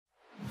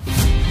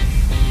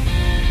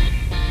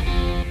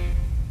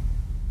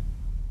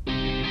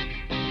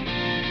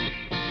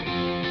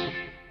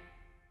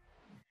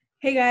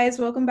Hey guys,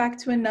 welcome back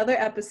to another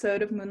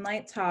episode of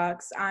Moonlight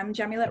Talks. I'm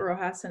Jamilet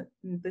Rojas and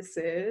this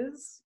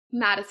is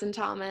Madison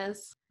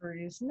Thomas.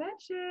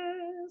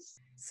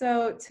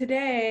 So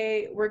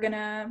today we're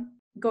gonna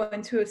go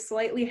into a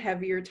slightly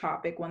heavier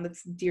topic, one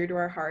that's dear to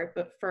our heart,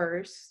 but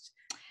first.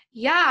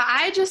 Yeah,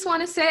 I just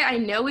want to say I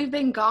know we've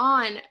been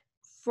gone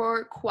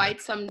for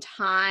quite some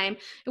time.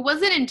 It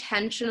wasn't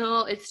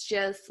intentional. It's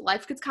just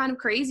life gets kind of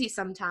crazy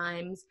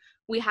sometimes.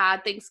 We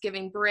had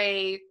Thanksgiving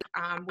break.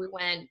 We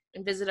went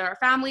and visited our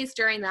families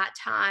during that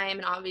time.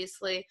 And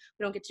obviously,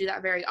 we don't get to do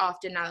that very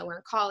often now that we're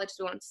in college.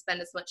 So we want to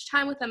spend as much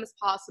time with them as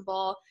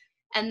possible.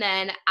 And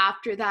then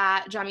after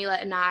that, Jamila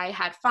and I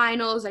had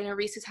finals. I know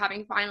Reese is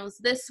having finals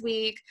this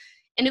week.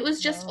 And it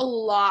was just a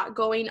lot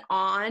going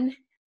on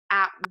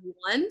at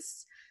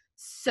once.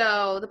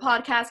 So the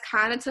podcast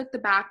kind of took the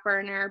back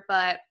burner,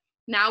 but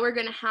now we're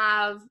going to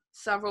have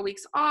several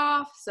weeks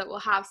off. So we'll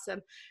have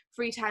some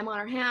free time on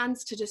our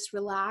hands to just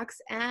relax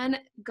and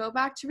go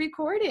back to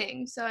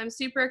recording. So I'm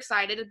super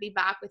excited to be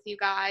back with you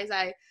guys.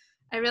 I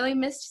really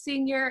missed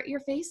seeing your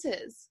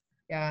faces.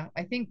 Yeah,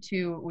 I think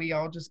too, we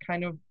all just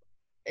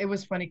it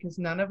was funny because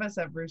none of us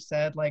ever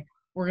said like,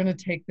 we're going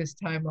to take this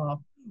time off.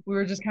 We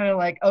were just kind of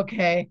like,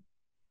 okay,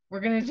 we're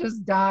going to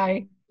just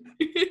die.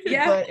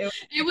 Yeah. But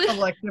it was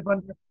collective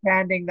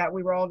understanding that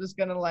we were all just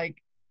gonna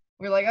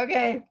we're like,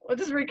 okay, we'll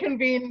just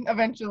reconvene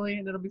eventually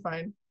and it'll be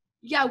fine.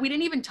 Yeah, we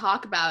didn't even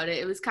talk about it.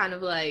 It was kind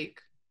of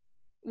like,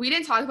 we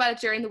didn't talk about it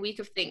during the week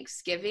of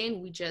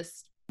Thanksgiving. We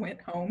just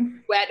went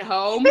home.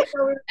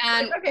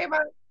 And okay, bye.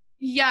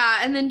 Yeah,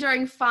 and then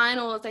during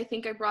finals, I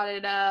think I brought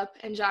it up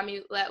and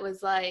Jamilet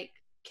was like,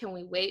 can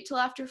we wait till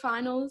after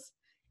finals?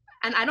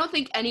 And I don't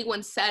think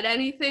anyone said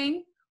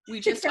anything. We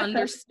just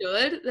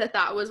understood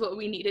that was what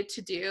we needed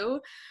to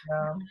do.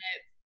 Yeah.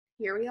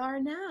 Here we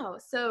are now.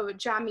 So,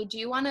 Jami, do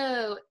you want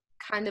to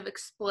kind of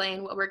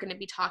explain what we're going to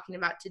be talking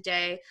about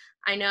today?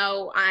 I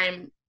know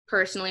I'm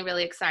personally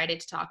really excited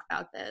to talk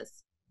about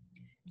this.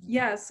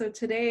 Yeah, so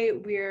today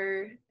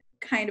we're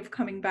kind of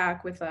coming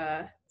back with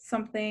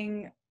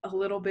something a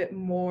little bit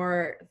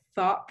more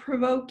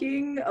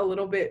thought-provoking, a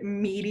little bit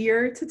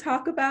meatier to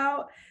talk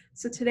about.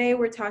 So today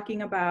we're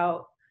talking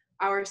about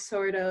our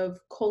sort of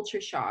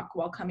culture shock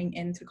while coming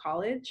into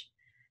college.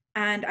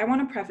 And I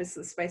want to preface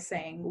this by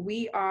saying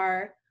we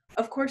are,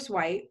 of course,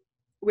 white.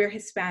 We're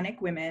Hispanic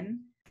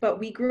women, but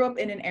we grew up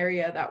in an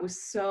area that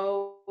was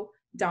so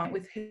dominant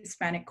with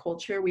Hispanic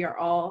culture. We are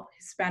all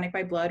Hispanic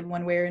by blood,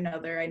 one way or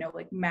another. I know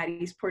like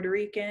Maddie's Puerto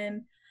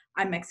Rican,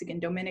 I'm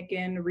Mexican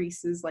Dominican,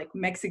 Reese is like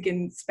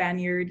Mexican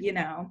Spaniard, you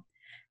know.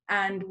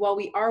 And while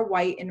we are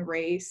white in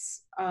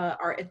race,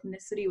 our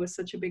ethnicity was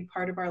such a big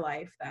part of our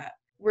life that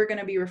we're going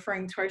to be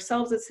referring to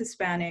ourselves as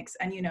Hispanics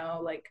and, you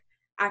know, like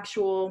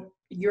actual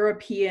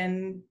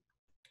European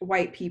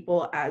white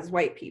people as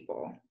white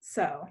people.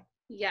 So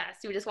yes,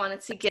 we just wanted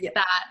to get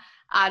that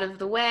out of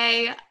the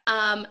way.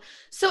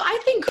 So I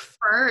think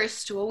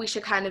first what we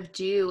should kind of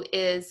do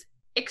is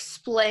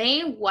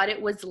explain what it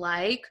was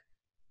like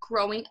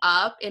growing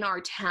up in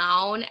our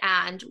town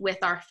and with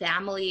our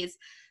families.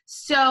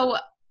 So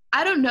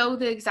I don't know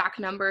the exact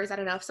numbers. I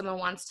don't know if someone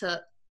wants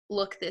to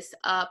look this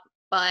up,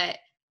 but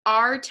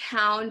our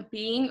town,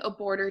 being a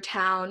border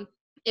town,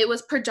 it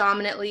was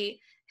predominantly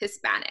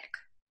Hispanic.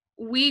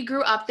 We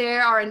grew up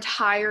there our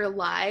entire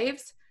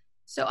lives.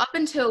 So up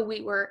until we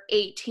were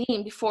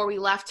 18, before we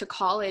left to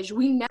college,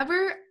 we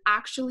never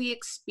actually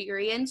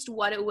experienced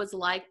what it was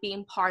like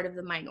being part of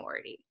the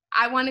minority.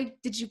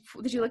 Did you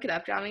look it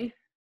up, Jami?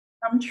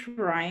 I'm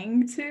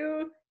trying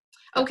to.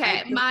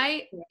 Okay,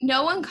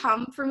 no one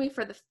come for me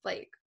for the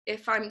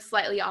if I'm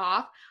slightly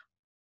off,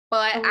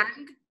 but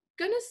I'm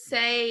gonna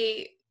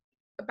say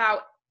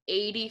about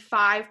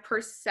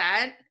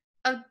 85%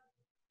 of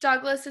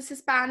Douglas is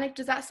Hispanic.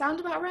 Does that sound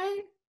about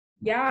right?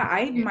 Yeah,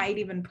 I might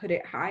even put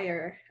it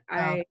higher.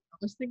 I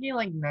was thinking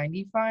like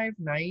 95,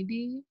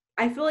 90.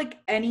 I feel like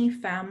any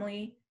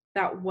family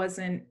that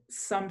wasn't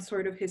some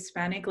sort of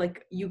Hispanic,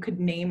 like you could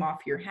name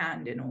off your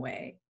hand in a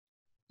way.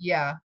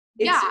 Yeah.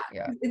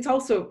 It's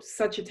also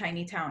such a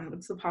tiny town.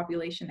 What's the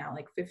population now?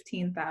 Like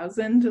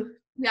 15,000?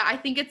 Yeah, I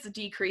think it's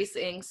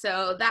decreasing.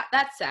 So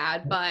that's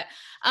sad, but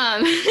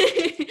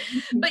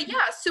but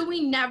yeah, so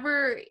we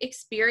never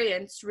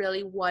experienced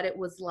really what it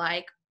was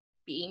like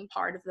being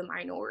part of the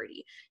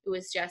minority. It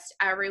was just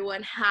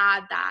everyone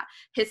had that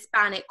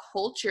Hispanic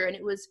culture and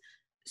it was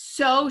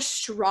so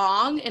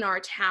strong in our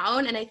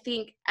town, and I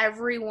think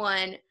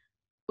everyone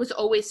was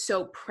always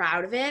so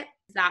proud of it.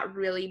 That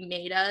really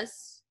made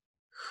us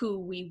who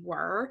we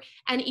were.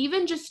 And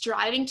even just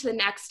driving to the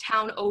next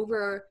town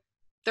over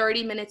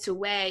 30 minutes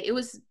away, it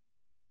was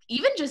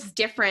even just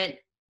different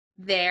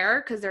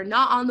there because they're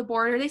not on the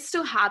border. They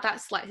still had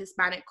that slight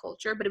Hispanic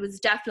culture, but it was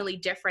definitely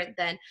different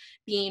than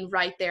being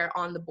right there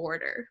on the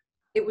border.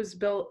 It was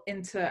built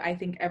into, I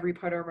think, every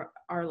part of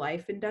our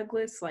life in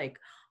Douglas. Like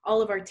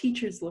all of our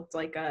teachers looked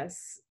like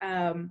us.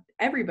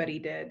 Everybody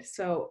did.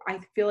 So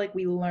I feel like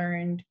we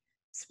learned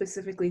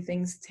specifically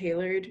things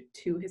tailored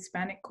to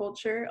Hispanic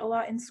culture a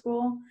lot in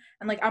school.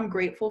 And like, I'm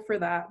grateful for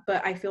that.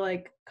 But I feel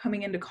like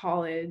coming into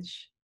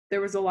college,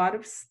 there was a lot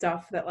of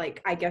stuff that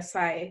like I guess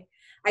I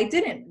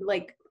didn't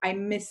like, I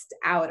missed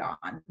out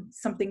on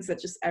some things that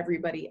just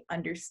everybody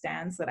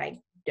understands that I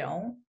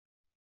don't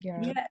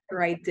Yeah. yet,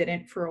 or I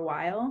didn't for a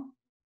while.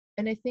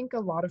 And I think a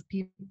lot of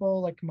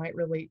people like might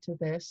relate to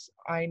this.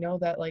 I know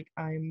that like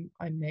I'm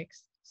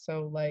mixed,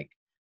 so like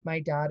my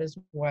dad is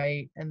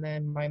white and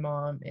then my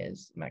mom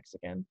is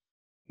Mexican.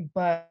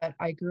 But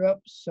I grew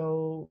up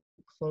so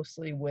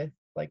closely with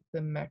like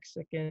the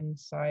Mexican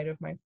side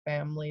of my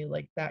family,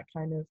 like that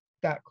kind of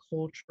that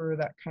culture,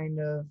 that kind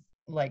of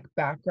like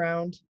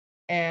background.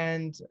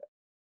 And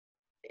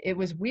it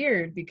was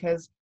weird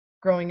because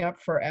growing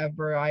up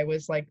forever, I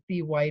was like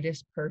the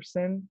whitest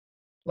person.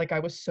 Like I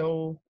was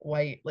so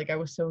white, like I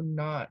was so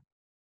not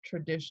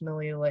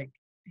traditionally like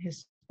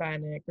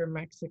Hispanic or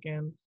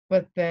Mexican.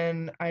 But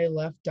then I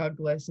left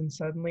Douglas and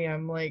suddenly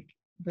I'm like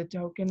the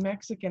token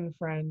Mexican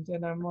friend.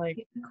 And I'm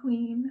like,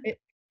 Queen.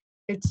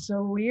 it's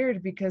so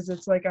weird because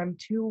it's like I'm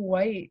too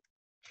white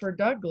for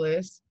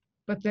Douglas,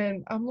 but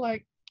then I'm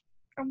like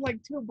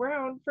too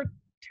brown for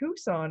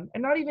Tucson.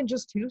 And not even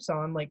just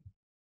Tucson, like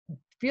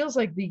feels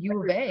like the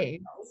U of A.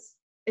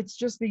 It's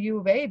just the U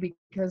of A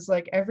because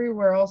like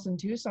everywhere else in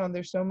Tucson,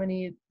 there's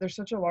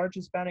such a large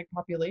Hispanic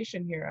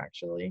population here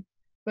actually.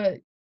 But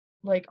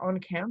like on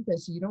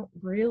campus, you don't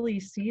really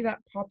see that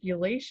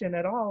population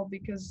at all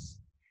because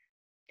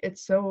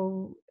it's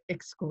so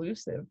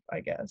exclusive,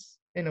 I guess,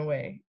 in a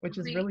way, which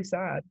is really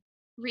sad.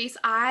 Reese,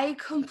 I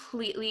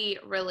completely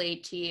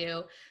relate to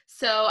you.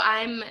 So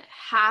I'm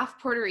half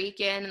Puerto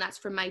Rican, and that's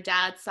from my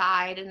dad's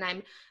side, and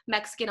I'm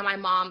Mexican on my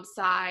mom's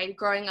side.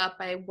 Growing up,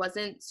 I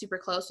wasn't super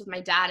close with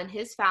my dad and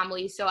his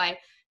family, so I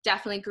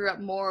definitely grew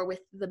up more with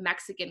the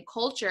Mexican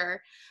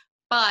culture,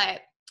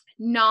 but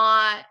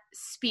not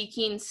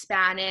speaking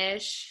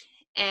Spanish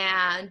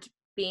and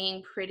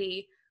being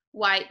pretty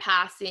white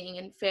passing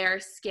and fair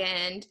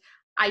skinned.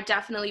 I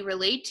definitely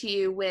relate to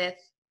you with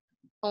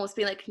almost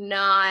being like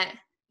not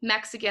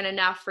Mexican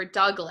enough for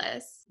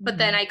Douglas. But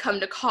then I come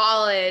to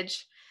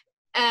college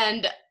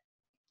and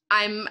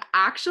I'm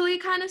actually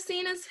kind of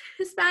seen as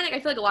Hispanic. I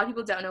feel like a lot of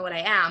people don't know what I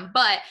am,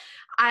 but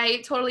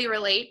I totally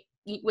relate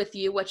with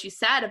you, what you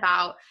said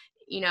about,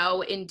 you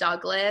know, in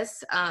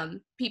Douglas,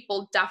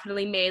 people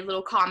definitely made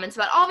little comments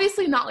about,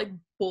 obviously not like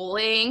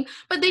bullying,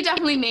 but they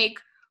definitely make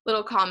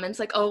little comments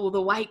like, oh,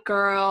 the white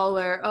girl,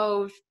 or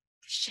oh,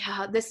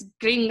 this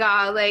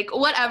gringa, like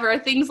whatever,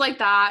 things like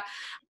that.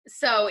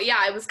 So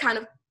yeah, it was kind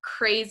of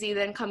crazy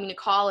then coming to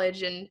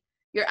college and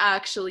you're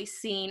actually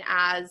seen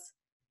as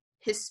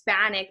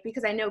Hispanic,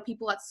 because I know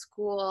people at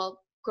school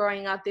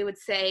growing up, they would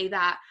say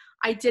that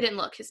I didn't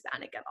look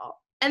Hispanic at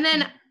all. And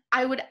then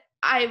I would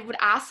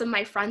ask some of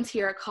my friends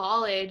here at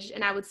college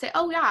and I would say,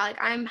 oh yeah, like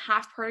I'm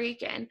half Puerto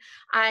Rican,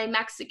 I'm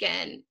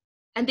Mexican.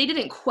 And they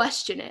didn't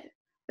question it.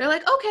 They're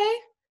like, okay.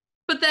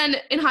 But then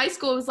in high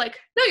school, it was like,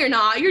 no, you're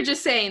not. You're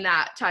just saying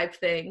that type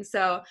thing.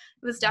 So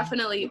it was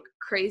definitely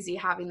crazy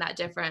having that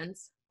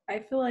difference. I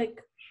feel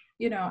like,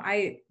 you know,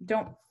 I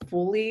don't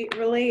fully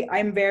relate.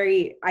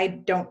 I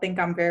don't think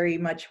I'm very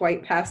much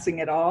white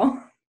passing at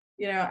all.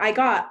 You know, I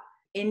got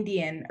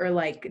Indian or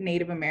like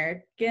Native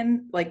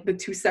American, like the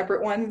two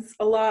separate ones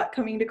a lot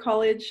coming to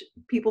college,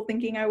 people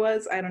thinking I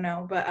was, I don't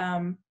know. But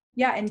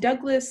yeah, in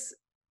Douglas,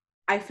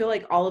 I feel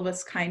like all of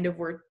us kind of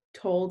were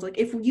told, like,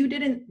 if you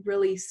didn't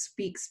really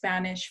speak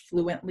Spanish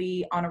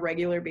fluently on a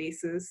regular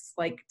basis,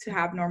 like to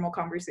have normal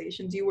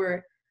conversations, you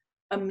were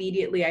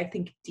immediately, I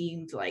think,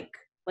 deemed like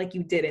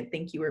you didn't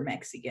think you were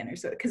Mexican or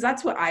so. Because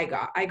that's what I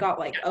got. I got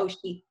like, oh,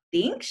 she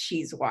thinks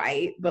she's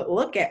white, but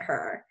look at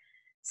her.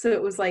 So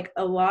it was like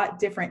a lot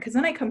different. Because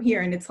then I come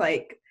here and it's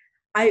like,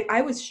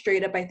 I was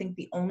straight up, I think,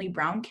 the only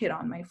brown kid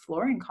on my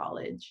floor in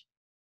college.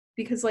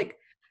 Because like,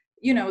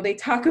 you know, they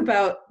talk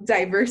about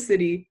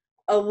diversity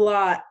a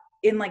lot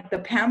in like the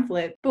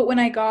pamphlet, but when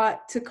I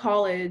got to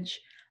college,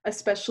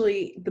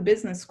 especially the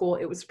business school,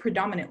 it was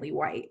predominantly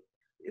white.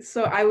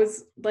 So I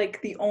was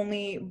like the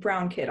only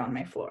brown kid on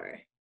my floor.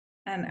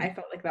 And I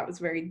felt like that was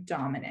very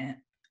dominant.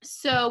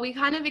 So we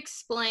kind of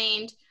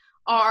explained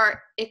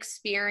our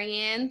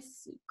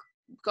experience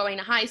going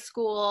to high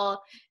school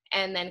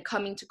and then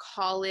coming to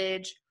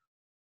college,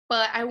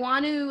 but I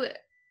want to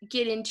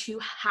get into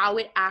how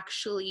it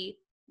actually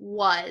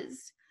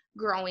was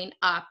growing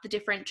up, the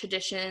different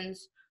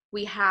traditions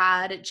we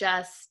had,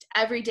 just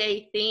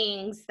everyday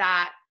things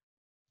that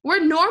were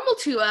normal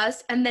to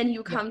us, and then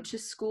you come to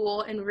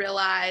school and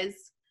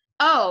realize,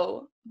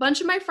 oh, a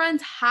bunch of my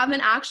friends haven't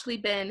actually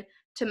been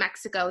to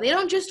Mexico. They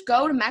don't just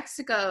go to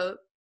Mexico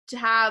to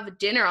have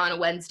dinner on a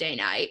Wednesday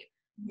night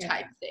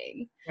type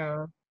thing.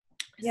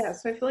 Yeah,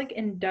 so I feel like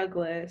in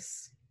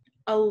Douglas,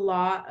 a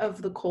lot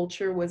of the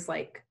culture was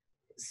like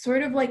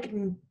sort of like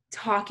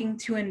talking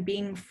to and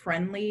being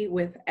friendly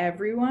with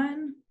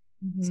everyone.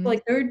 So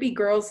like there would be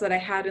girls that I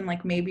had in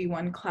like maybe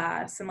one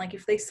class, and like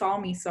if they saw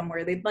me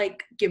somewhere, they'd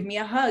like give me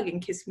a hug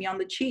and kiss me on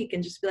the cheek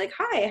and just be like,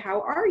 hi,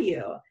 how are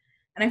you?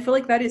 And I feel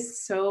like that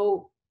is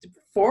so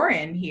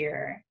foreign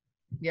here.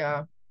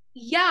 Yeah,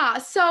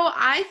 so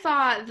I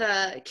thought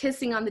the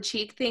kissing on the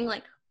cheek thing,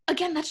 like,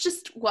 again, that's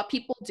just what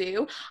people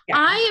do. Yeah.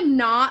 I am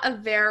not a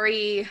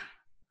very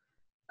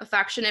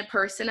affectionate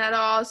person at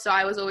all, so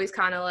I was always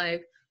kind of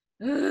like,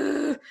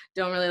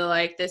 don't really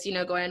like this,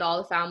 going to all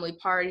the family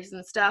parties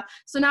and stuff.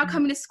 So now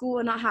coming to school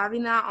and not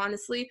having that,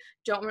 honestly,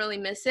 don't really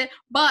miss it.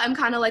 But I'm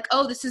kind of like,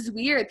 oh, this is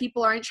weird.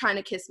 People aren't trying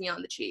to kiss me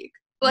on the cheek.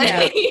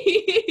 Like,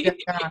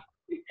 yeah.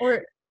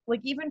 Or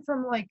like even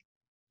from like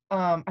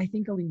I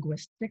think a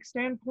linguistic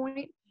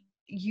standpoint,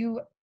 you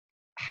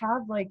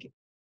have like,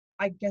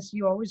 I guess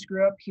you always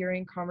grew up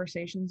hearing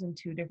conversations in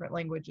two different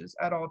languages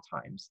at all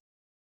times.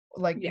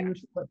 Like you would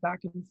flip back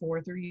and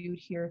forth, or you'd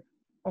hear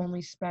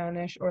only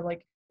Spanish, or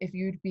like if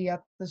you'd be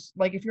at this,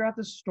 like if you're at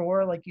the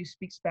store, like you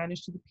speak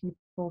Spanish to the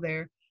people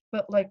there.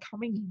 But like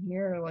coming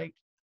here, like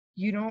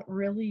you don't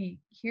really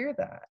hear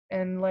that.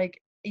 And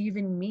like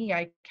even me,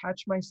 I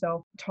catch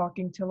myself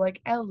talking to like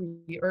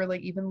Ellie or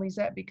like even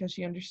Lisette because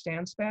she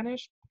understands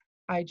Spanish.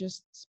 I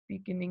just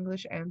speak in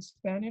English and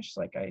Spanish.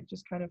 Like I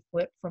just kind of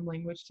flip from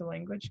language to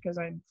language because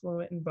I'm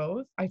fluent in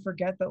both. I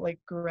forget that like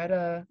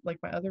Greta, like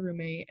my other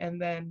roommate,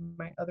 and then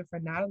my other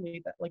friend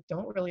Natalie that like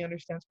don't really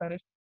understand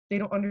Spanish. They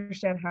don't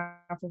understand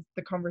half of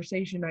the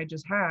conversation I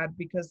just had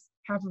because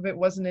half of it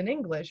wasn't in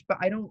English, but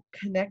I don't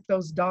connect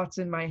those dots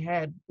in my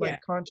head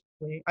like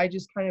consciously. I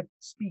just kind of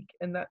speak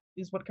and that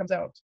is what comes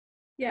out.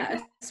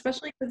 Yeah,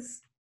 especially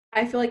because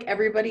I feel like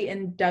everybody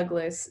in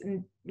Douglas,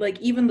 and like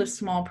even the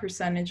small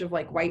percentage of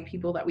like white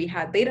people that we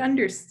had, they'd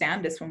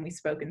understand us when we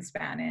spoke in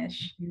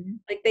Spanish. Mm-hmm.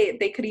 Like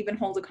they could even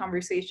hold a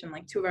conversation.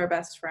 Like two of our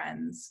best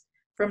friends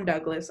from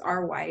Douglas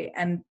are white,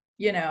 and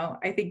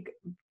I think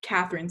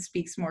Catherine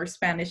speaks more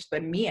Spanish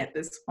than me at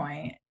this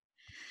point.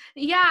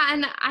 Yeah,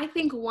 and I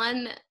think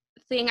one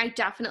thing I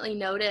definitely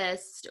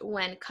noticed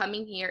when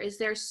coming here is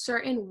there's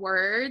certain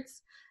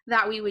words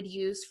that we would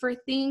use for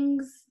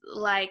things.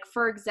 Like,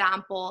 for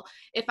example,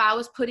 if I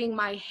was putting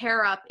my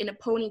hair up in a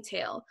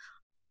ponytail,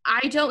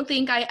 I don't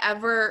think I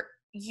ever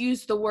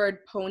used the word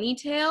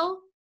ponytail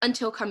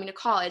until coming to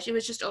college. It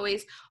was just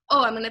always,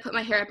 oh, I'm going to put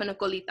my hair up in a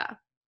colita.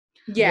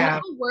 Yeah.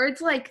 Words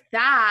like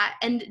that.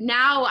 And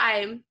now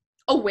I'm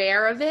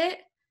aware of it,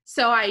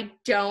 so I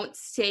don't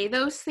say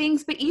those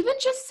things. But even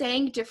just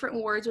saying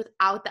different words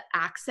without the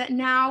accent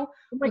now.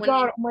 Oh my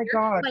God.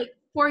 Like,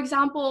 for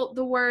example,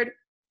 the word,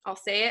 I'll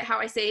say it how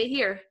I say it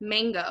here,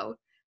 mango.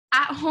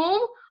 At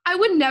home, I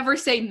would never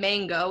say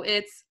mango.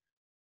 It's,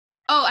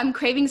 oh, I'm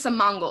craving some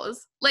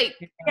mangoes. Like,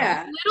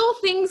 little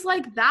things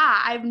like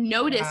that, I've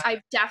noticed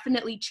I've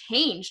definitely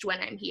changed when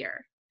I'm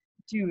here.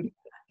 Dude,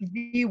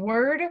 the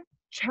word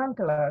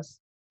chanclas.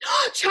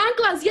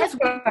 Chanclas, yes.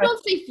 We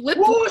don't say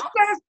flip-flops.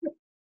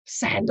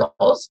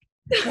 Sandals.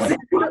 Dude,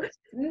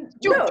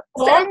 no,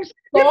 thongs.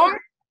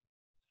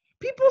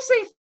 People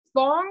say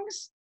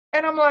thongs,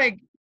 and I'm like,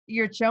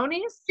 your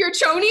chonies? Your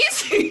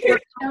chonies? Your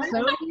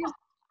chonies?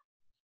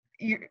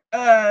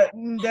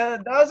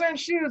 Those aren't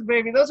shoes,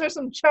 baby. Those are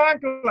some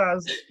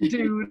chanclas,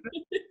 dude.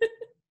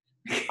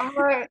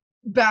 I'm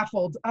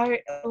baffled. I'm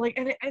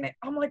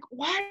like,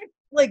 what?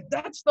 Like,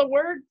 that's the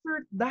word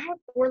for that?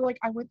 Or like,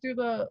 I went through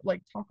the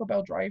like Taco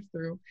Bell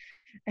drive-through,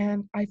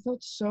 and I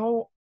felt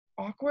so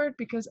awkward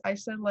because I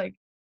said like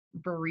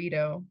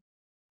burrito.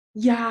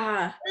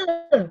 Yeah.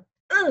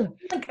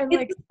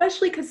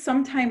 Especially because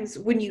sometimes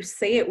when you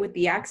say it with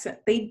the accent,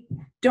 they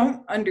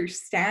don't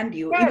understand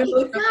you. Yeah, even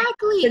though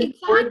exactly.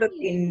 Word that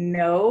they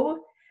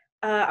know.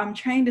 I'm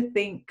trying to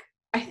think.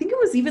 I think it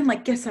was even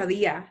like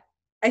quesadilla.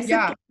 I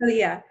said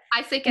quesadilla.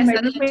 I say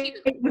quesadilla too.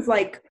 It was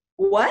like,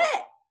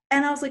 what?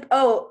 And I was like,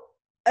 oh,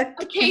 a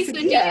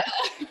quesadilla.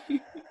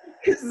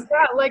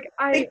 Like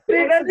they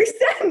didn't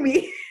understand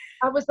me.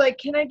 I was like,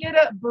 can I get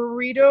a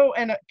burrito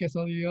and a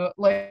quesadilla?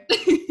 Like,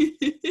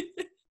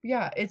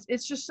 yeah,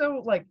 it's just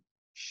so like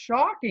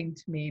shocking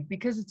to me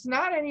because it's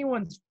not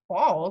anyone's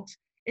fault.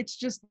 It's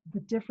just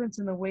the difference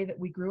in the way that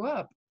we grew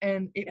up.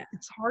 And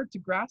it's hard to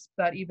grasp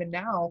that even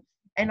now.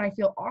 And I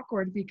feel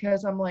awkward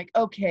because I'm like,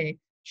 okay,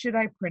 should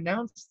I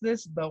pronounce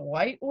this the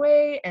white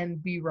way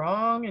and be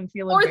wrong and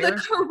feel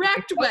embarrassed? Or the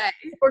correct way.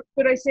 Or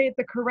should I say it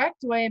the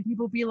correct way and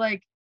people be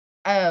like,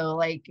 oh,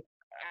 like,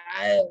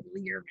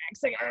 you're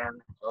Mexican.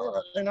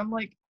 Ugh. And I'm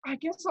like, I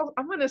guess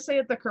I'm going to say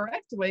it the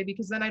correct way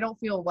because then I don't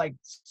feel like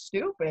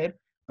stupid.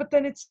 But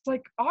then it's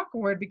like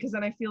awkward because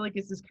then I feel like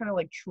it's this kind of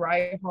like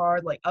try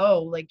hard, like,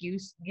 oh, like you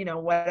know,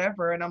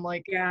 whatever. And I'm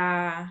like,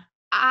 yeah.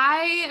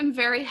 I am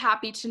very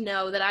happy to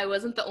know that I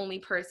wasn't the only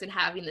person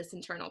having this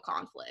internal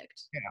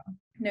conflict. Yeah.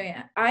 No,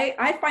 yeah.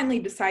 I finally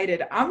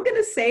decided I'm going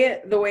to say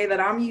it the way that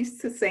I'm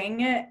used to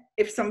saying it.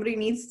 If somebody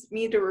needs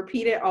me to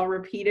repeat it, I'll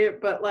repeat it.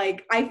 But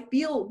like, I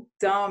feel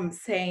dumb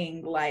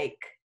saying like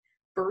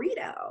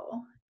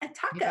burrito, a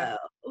taco. Yeah.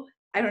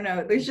 I don't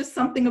know. There's just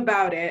something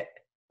about it.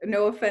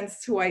 No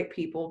offense to white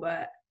people,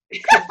 but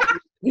it's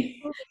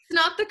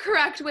not the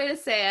correct way to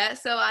say it.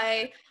 So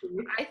I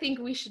think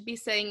we should be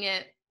saying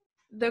it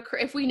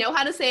if we know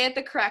how to say it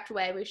the correct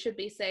way, we should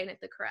be saying it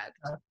the correct.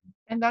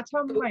 And that's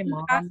how my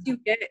mom. The sauce you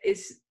get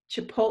is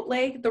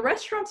Chipotle. The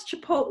restaurant's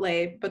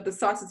Chipotle, but the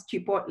sauce is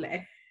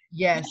Chipotle.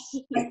 Yes.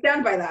 I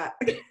stand by that.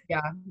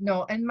 Yeah.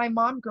 No, and my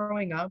mom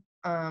growing up,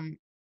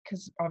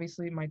 because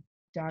obviously my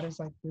dad is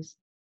like this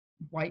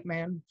white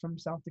man from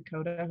South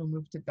Dakota who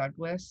moved to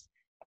Douglas,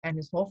 and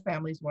his whole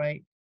family's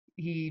white.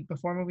 He,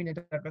 before moving to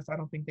Douglas, I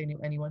don't think they knew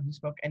anyone who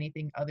spoke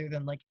anything other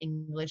than like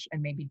English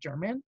and maybe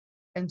German.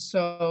 And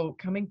so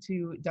coming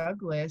to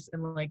Douglas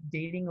and like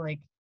dating like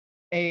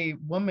a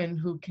woman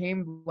who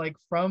came like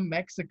from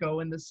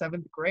Mexico in the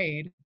 7th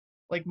grade,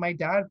 like my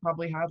dad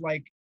probably had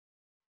like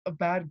a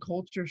bad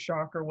culture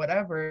shock or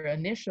whatever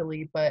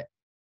initially, but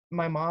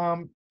my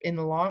mom in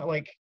the long,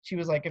 like she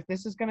was like, if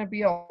this is going to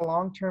be a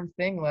long-term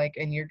thing, like,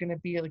 and you're going to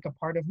be like a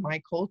part of my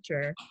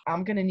culture,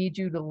 I'm going to need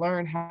you to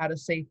learn how to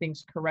say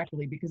things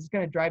correctly, because it's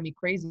going to drive me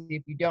crazy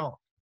if you don't.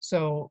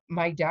 So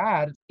my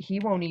dad, he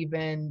won't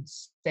even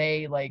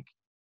say like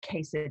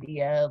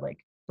quesadilla, like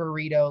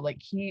burrito,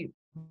 like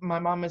my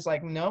mom is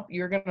like, nope,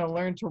 you're going to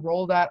learn to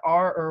roll that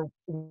R or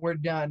we're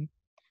done.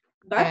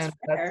 That's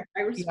fair.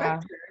 I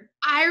respect her.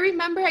 I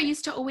remember I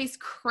used to always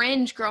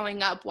cringe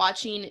growing up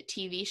watching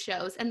TV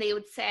shows, and they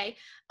would say,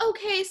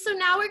 okay, so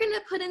now we're going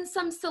to put in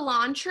some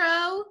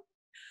cilantro.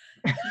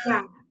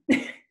 Yeah.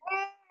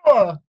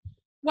 Oh,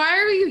 Why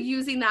are you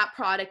using that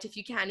product if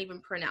you can't even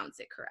pronounce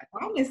it correctly?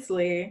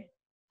 Honestly.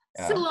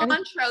 yeah.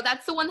 Cilantro,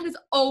 that's the one that has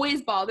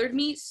always bothered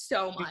me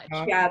so much.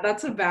 Yeah,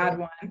 that's a bad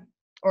one.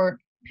 Or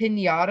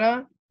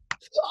piñata.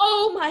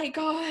 Oh my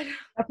God.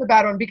 That's a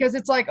bad one, because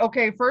it's like,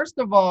 okay, first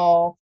of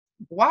all,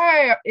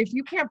 why, if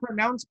you can't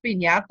pronounce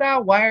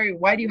piñata,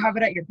 why do you have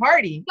it at your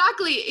party?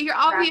 Exactly. You're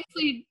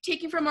obviously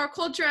taking from our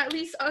culture, at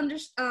least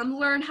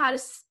learn how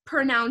to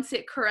pronounce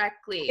it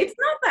correctly. It's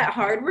not that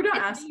hard. We're not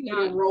asking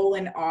you to roll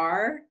an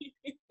R.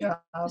 Yeah,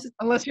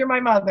 unless you're my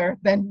mother,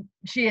 then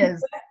she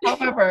is.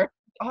 However,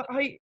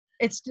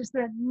 it's just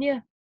a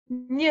nya,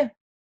 nya.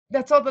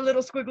 That's all the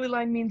little squiggly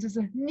line means, is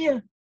a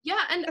nya.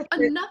 Yeah, and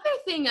another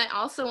thing I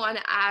also want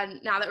to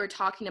add, now that we're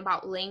talking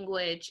about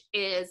language,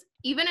 is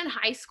even in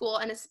high school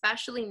and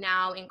especially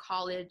now in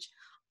college,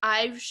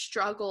 I've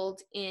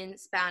struggled in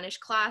Spanish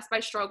class. By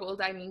struggled,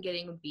 I mean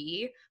getting a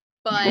B.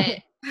 But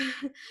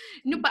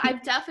no, but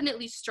I've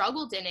definitely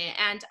struggled in it,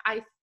 and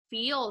I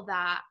feel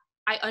that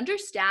I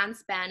understand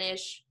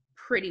Spanish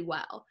pretty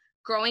well.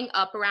 Growing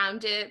up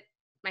around it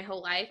my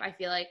whole life, I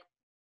feel like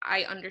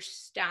I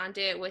understand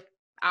it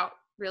without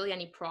really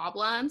any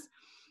problems.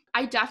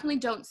 I definitely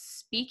don't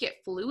speak it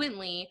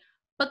fluently,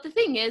 but the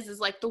thing is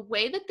like the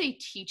way that they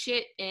teach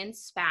it in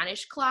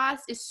Spanish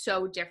class is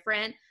so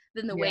different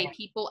than the way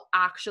people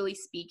actually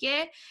speak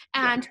it.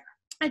 And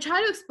I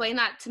try to explain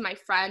that to my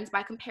friends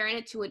by comparing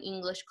it to an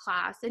English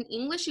class. In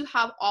English, you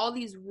have all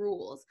these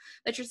rules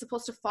that you're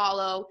supposed to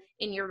follow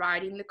in your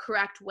writing the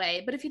correct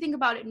way. But if you think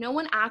about it, no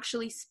one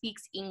actually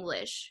speaks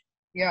English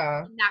in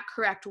that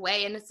correct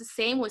way. And it's the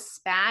same with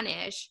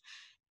Spanish.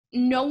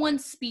 No one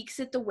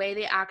speaks it the way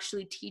they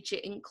actually teach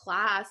it in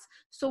class.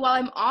 So while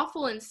I'm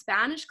awful in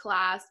Spanish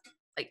class,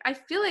 like I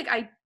feel like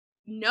I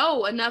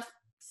know enough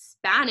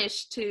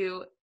Spanish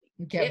to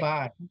get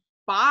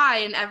by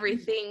and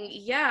everything.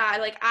 Yeah,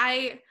 like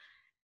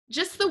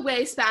just the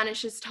way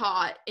Spanish is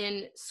taught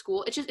in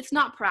school, it's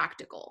not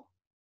practical.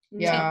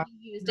 Yeah, to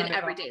be used in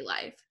everyday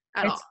life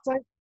at all.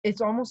 Like, it's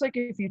almost like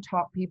if you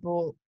taught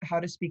people how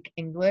to speak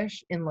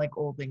English in like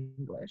old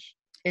English.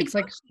 It's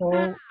like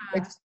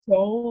it's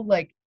so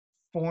like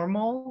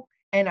formal,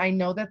 and I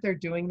know that they're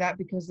doing that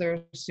because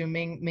they're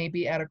assuming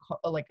maybe at a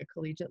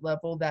collegiate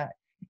level that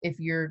if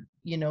you're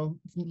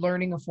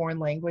learning a foreign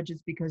language,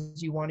 it's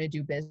because you want to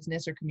do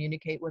business or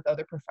communicate with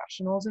other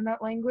professionals in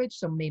that language,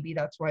 so maybe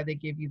that's why they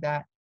give you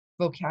that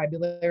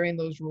vocabulary and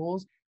those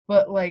rules.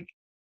 But like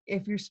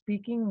if you're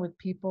speaking with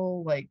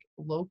people like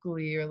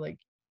locally, or like,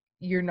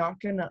 you're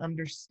not going to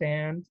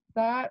understand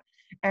that.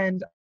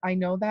 And I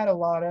know that a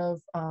lot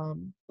of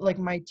like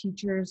my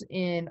teachers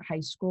in high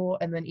school,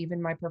 and then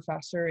even my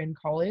professor in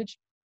college,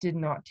 did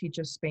not teach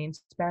us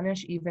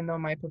Spanish, even though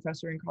my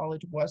professor in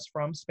college was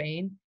from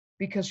Spain,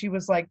 because she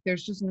was like,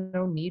 there's just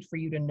no need for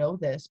you to know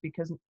this,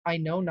 because I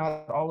know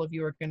not all of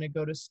you are going to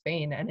go to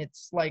Spain, and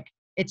it's like,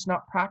 it's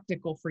not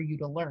practical for you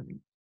to learn.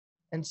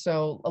 And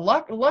so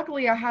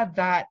luckily I had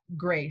that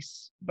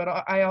grace, but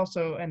I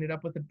also ended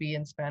up with a B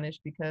in Spanish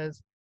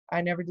because I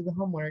never did the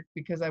homework,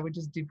 because I would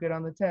just do good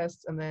on the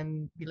tests and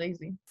then be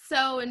lazy.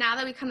 So now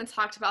that we kind of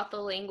talked about the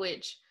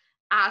language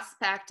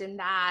aspect and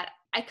that,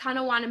 I kind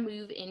of want to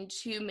move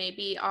into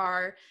maybe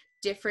our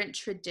different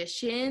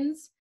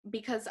traditions,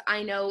 because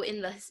I know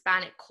in the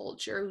Hispanic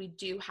culture, we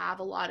do have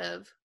a lot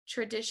of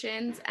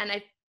traditions. And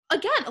a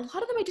lot of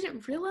them I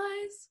didn't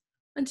realize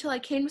until I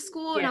came to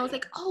school, and I was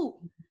like, oh,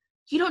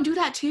 you don't do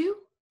that too?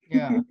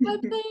 Yeah.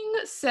 Type thing.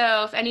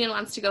 So if anyone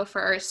wants to go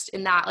first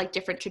in that, like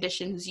different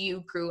traditions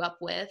you grew up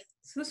with.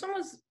 So this one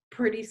was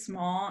pretty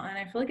small, and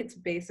I feel like it's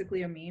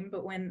basically a meme,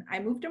 but when I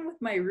moved in with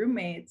my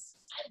roommates,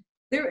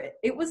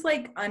 it was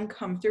like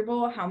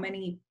uncomfortable how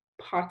many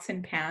pots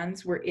and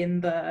pans were in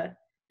the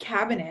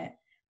cabinet,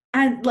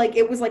 and like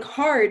it was like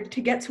hard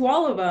to get to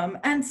all of them.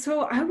 And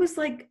so I was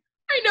like,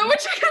 I know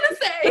what you're gonna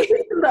say.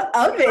 In the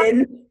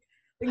oven.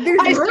 Like,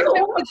 I said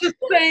it was the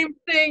same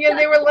thing, and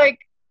they were like,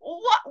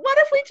 what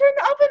if we turn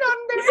the oven on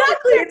there?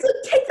 Exactly. It's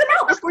like, take them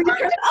out before you turn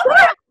the oven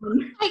on.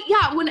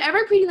 Whenever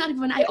I'm creating that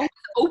oven, I always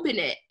open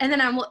it, and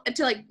then I'm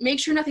to like make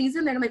sure nothing's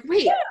in there. And I'm like,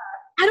 wait,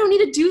 I don't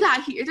need to do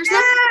that here. There's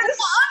nothing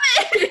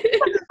in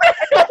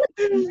the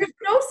oven. There's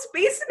no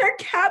space in our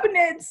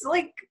cabinets.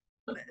 Like,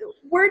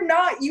 we're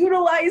not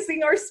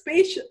utilizing our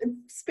space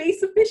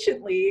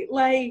efficiently.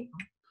 Like,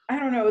 I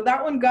don't know.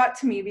 That one got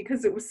to me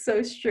because it was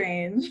so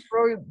strange.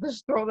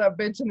 Just throw that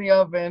bitch in the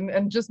oven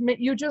and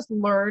you just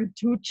learn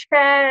to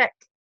check.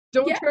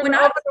 Don't turn the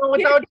oven on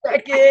without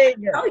checking. I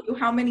can't tell you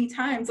how many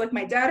times, like,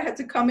 my dad had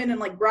to come in and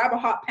like grab a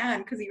hot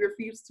pan because he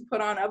refused to put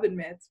on oven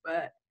mitts.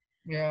 But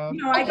yeah,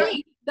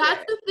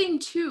 that's the thing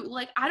too.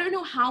 Like, I don't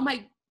know how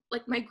my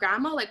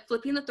grandma like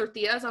flipping the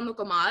tortillas on the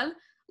comal,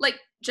 like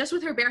just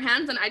with her bare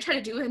hands, and I try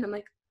to do it, and I'm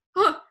like,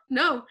 oh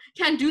no,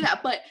 can't do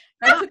that. But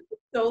that took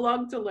so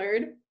long to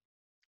learn.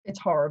 It's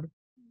hard.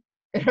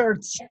 It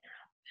hurts.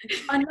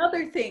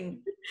 Another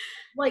thing,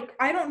 like,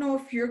 I don't know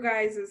if your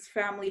guys'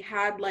 family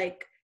had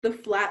like the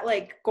flat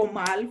like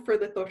comal for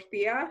the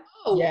tortilla.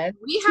 Oh, yes.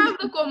 We have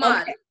the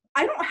comal. Okay.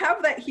 I don't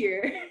have that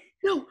here.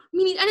 No,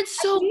 meaning, and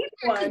it's so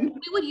weird.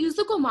 We would use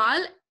the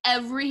comal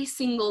every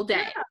single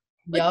day. Yeah,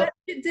 but that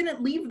shit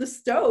didn't leave the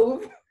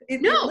stove.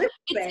 It lived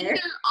there. It's either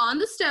on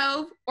the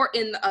stove or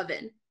in the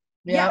oven.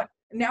 Yeah.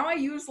 Now I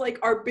use like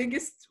our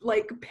biggest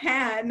like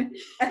pan,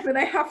 and then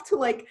I have to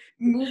like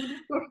move the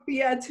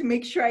tortilla to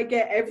make sure I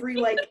get every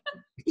like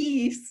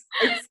piece.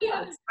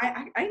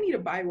 I need to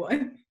buy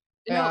one.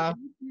 Yeah.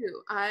 No, me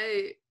too.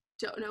 I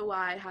don't know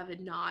why I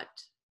haven't not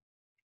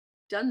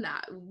done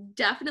that.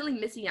 Definitely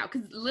missing out,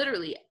 because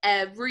literally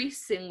every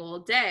single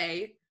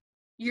day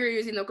you're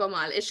using the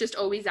comal. It's just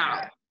always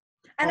out.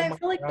 And I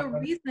feel like the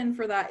reason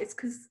for that is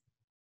because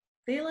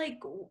they like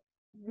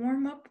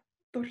warm up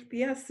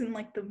tortillas in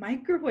like the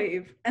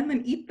microwave and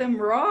then eat them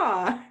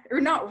raw,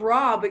 or not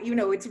raw, but you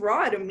know, it's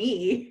raw to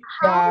me.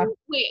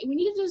 Wait, we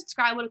need to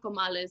describe what a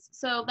comal is.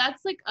 So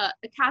that's like a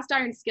cast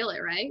iron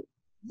skillet, right?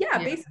 Yeah,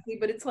 basically,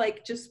 but it's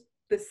like just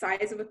the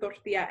size of a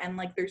tortilla, and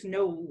like there's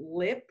no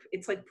lip.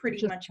 It's like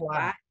pretty much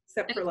flat,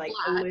 except for like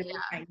a little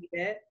tiny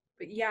bit.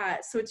 But yeah,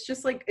 so it's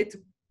just like, it's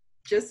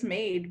just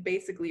made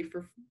basically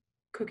for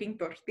cooking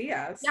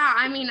tortillas. Yeah,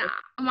 I mean,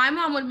 my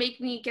mom would make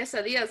me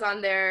quesadillas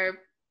on there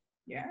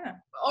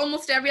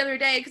almost every other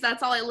day because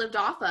that's all I lived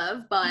off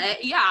of.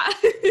 But yeah.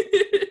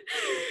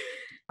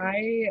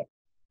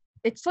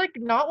 It's like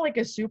not like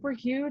a super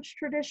huge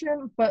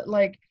tradition, but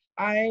like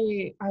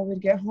I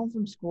would get home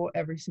from school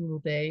every single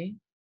day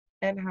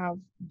and have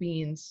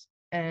beans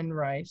and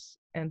rice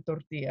and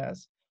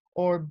tortillas,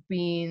 or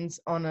beans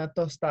on a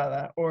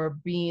tostada, or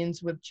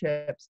beans with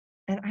chips.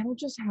 And I don't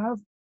just have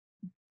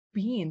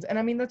beans. And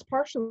I mean, that's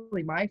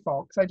partially my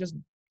fault because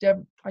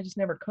I just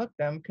never cooked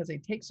them because they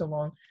take so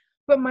long.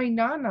 But my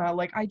nana,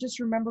 like, I just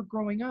remember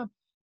growing up,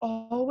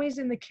 always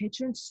in the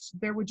kitchen,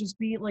 there would just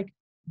be like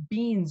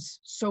beans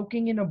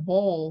soaking in a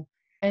bowl,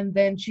 and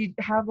then she'd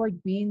have like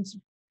beans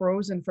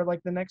frozen for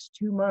like the next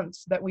 2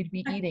 months that we'd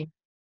be eating.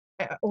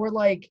 Or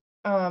like,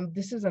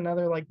 this is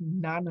another like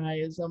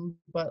nanaism,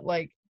 but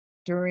like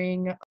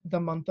during the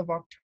month of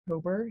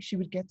October, she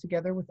would get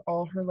together with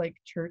all her like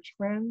church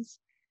friends,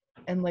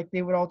 and like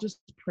they would all just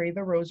pray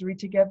the rosary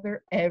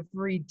together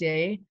every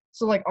day.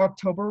 So like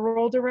October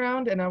rolled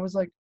around, and I was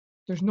like,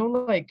 there's no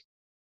like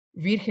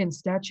Virgin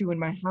statue in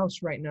my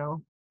house right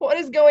now. What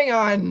is going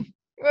on?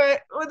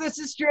 This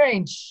is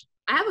strange.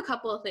 I have a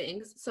couple of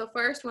things. So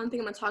first, one thing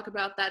I'm going to talk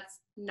about that's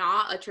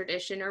not a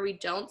tradition or we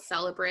don't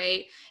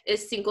celebrate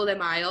is Cinco de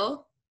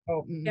Mayo.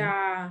 Oh,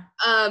 yeah.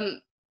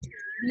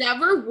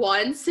 Never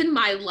once in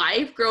my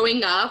life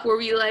growing up were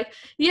we like,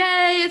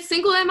 yay, it's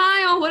Cinco de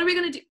Mayo. What are we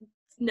going to do?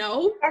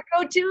 No.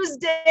 Taco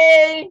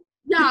Tuesday.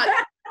 Yeah.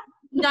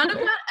 None of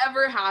that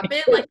ever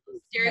happened. Like,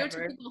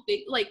 stereotypical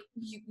thing, like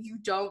you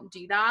don't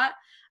do that.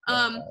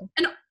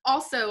 And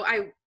also,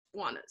 I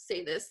want to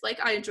say this, like,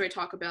 I enjoy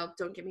Taco Bell,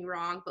 don't get me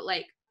wrong, but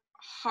like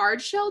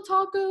hard shell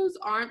tacos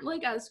aren't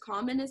like as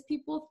common as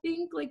people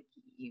think. Like,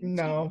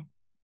 no.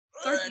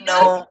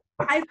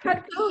 I've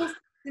had people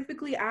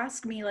specifically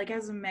ask me, like,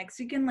 as a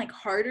Mexican, like,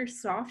 hard or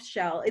soft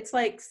shell. It's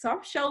like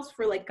soft shells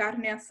for like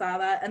carne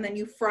asada, and then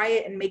you fry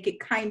it and make it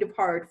kind of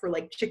hard for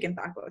like chicken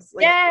tacos.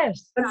 Like,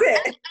 yes, that's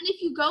it. And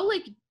if you go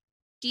like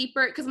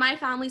deeper, because my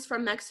family's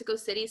from Mexico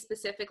City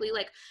specifically,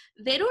 like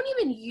they don't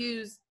even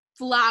use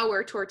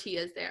flour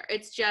tortillas there.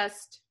 It's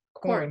just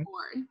corn.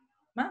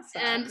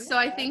 And so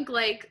I think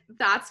like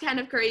that's kind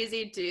of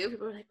crazy too.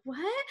 People are like,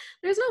 what?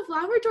 There's no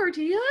flour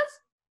tortillas?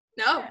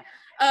 No.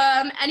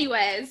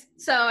 Anyways,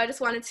 so I just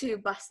wanted to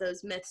bust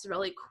those myths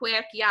really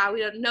quick. Yeah,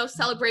 we don't no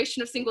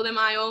celebration of Cinco de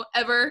Mayo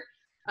ever.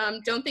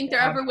 Don't think there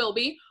ever will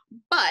be.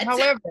 But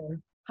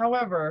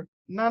however,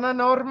 Nana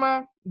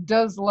Norma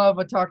does love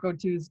a Taco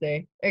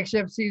Tuesday.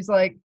 Except she's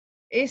like,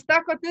 it's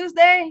Taco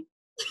Tuesday.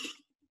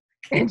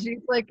 And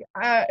she's like,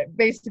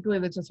 basically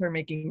that's just her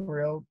making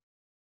real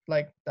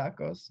like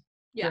tacos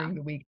during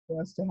the week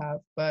for us to have.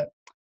 But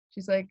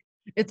she's like,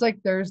 it's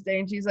like Thursday,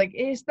 and she's like,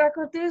 it's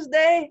Taco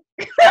Tuesday.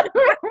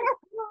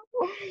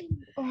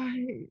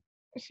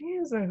 She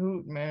is a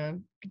hoot,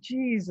 man.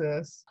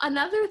 Jesus.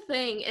 Another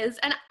thing is,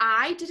 and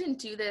I didn't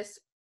do this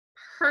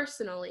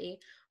personally,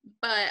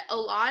 but a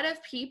lot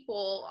of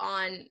people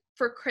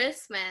for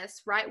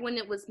Christmas, right when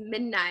it was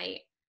midnight,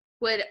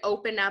 would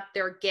open up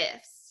their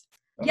gifts.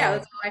 Yeah,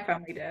 that's what my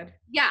family did.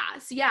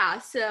 Yeah.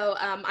 So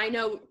I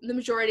know the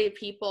majority of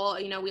people,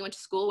 we went to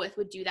school with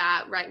would do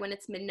that right when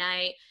it's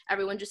midnight.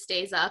 Everyone just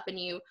stays up and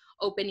you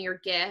open your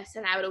gifts.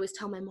 And I would always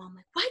tell my mom,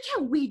 like, why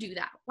can't we do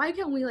that? Why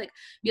can't we like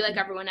be like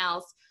everyone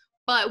else?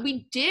 But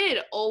we did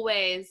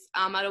always,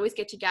 I'd always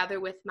get together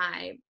with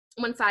my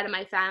one side of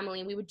my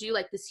family, and we would do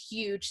like this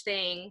huge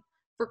thing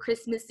for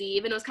Christmas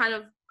Eve. And it was kind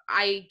of,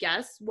 I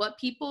guess, what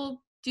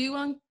people do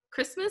on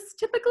Christmas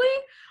typically.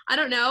 I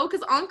don't know,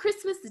 because on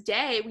Christmas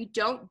Day we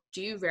don't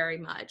do very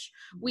much.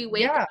 We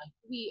wake up,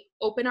 we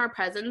open our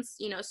presents,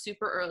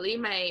 super early.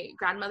 My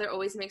grandmother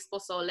always makes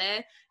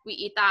pozole. We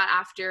eat that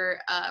after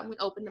we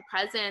open the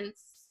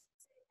presents,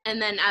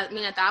 and then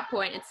at that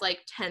point it's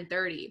like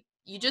 10:30.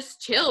 You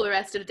just chill the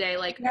rest of the day.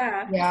 Like,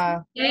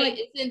 day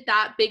isn't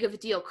that big of a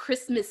deal.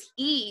 Christmas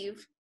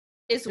Eve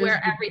is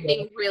where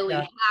everything really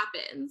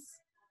happens.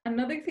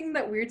 Another thing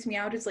that weirds me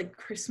out is like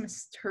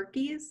Christmas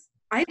turkeys.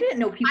 I didn't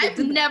know people I've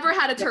never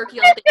had a turkey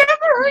on I've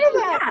never heard of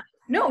that. Yeah.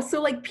 No,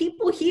 so like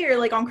people here,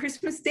 like on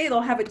Christmas Day,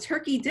 they'll have a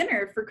turkey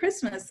dinner for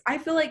Christmas. I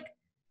feel like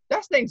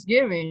that's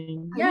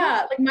Thanksgiving.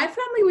 Yeah, like my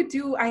family would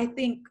do, I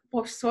think,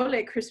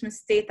 pozole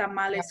Christmas Day,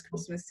 tamales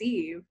Christmas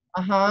Eve.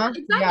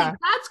 Exactly. Yeah.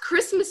 That's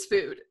Christmas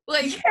food.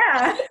 Like,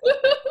 yeah.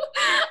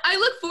 I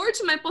look forward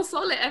to my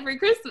pozole every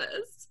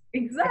Christmas.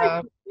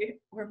 Exactly.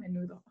 Or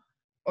menudo.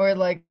 Or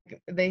like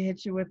they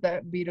hit you with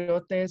that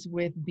birotes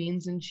with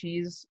beans and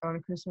cheese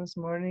on Christmas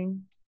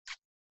morning.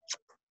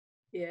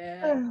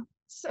 Yeah.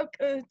 So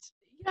good.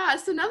 Yeah,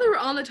 so now that we're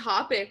on the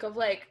topic of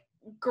like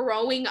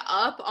growing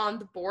up on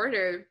the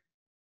border,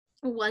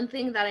 one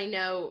thing that I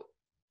know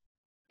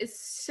is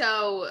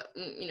so,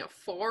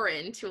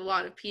 foreign to a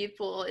lot of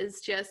people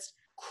is just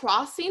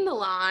crossing the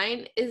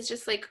line is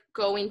just like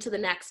going to the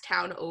next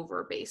town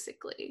over,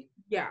 basically.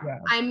 Yeah.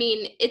 I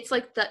mean, it's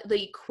like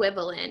the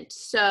equivalent.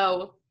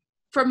 So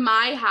from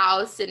my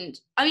house, and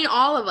I mean,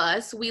 all of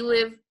us, we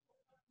live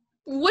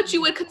what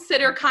you would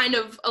consider kind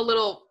of a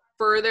little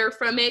further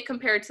from it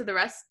compared to the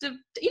rest of,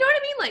 you know what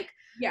I mean? Like,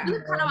 yeah, we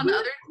were kind of on the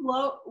other.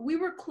 We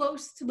were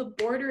close to the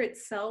border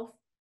itself,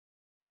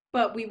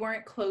 but we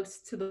weren't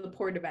close to the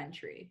port of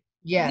entry.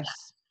 Yes.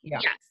 Yeah.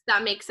 Yes,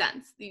 that makes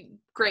sense. The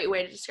great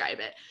way to describe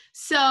it.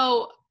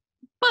 So,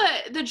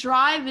 but the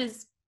drive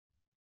is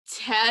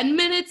 10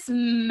 minutes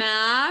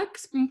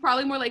max,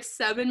 probably more like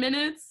 7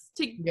 minutes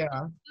to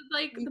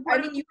like the I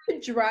mean, you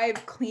could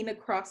drive clean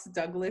across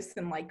Douglas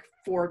in like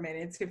 4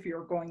 minutes if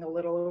you're going a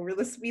little over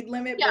the speed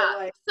limit. Yeah. But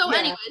like, so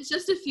anyway, it's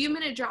just a few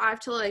minute drive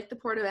to like the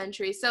port of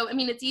entry. So I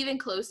mean, it's even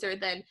closer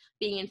than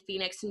being in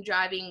Phoenix and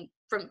driving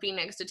from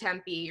Phoenix to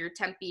Tempe or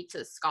Tempe to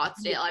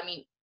Scottsdale. I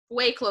mean,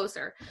 way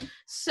closer.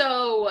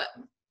 So,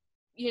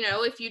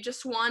 if you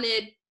just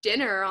wanted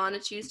dinner on a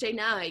Tuesday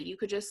night, you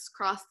could just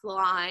cross the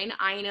line.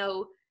 I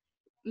know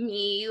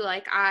me,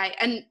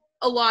 and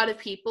a lot of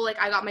people, like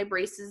I got my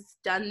braces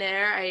done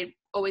there. I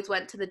always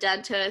went to the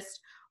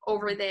dentist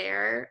over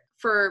there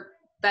for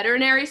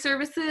veterinary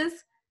services.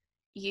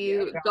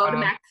 You go to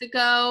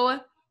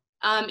Mexico.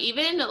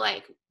 Even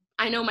like,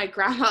 I know my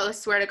grandma, I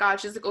swear to God,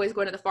 she's like always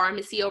going to the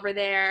pharmacy over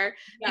there.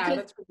 Yeah, because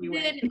that's what we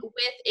even went.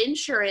 with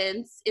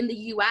insurance in the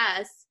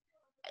US,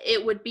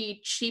 it would be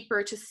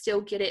cheaper to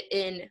still get it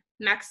in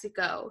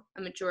Mexico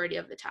a majority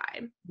of the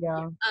time.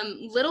 Yeah.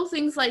 Little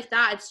things like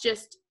that.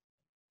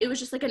 It was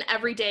just like an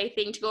everyday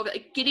thing to go over,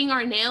 like getting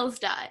our nails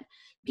done,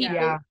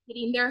 people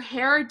getting their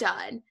hair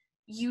done.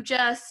 You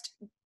just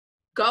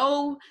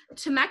go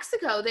to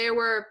Mexico. There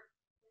were,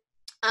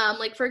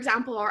 like, for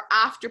example, our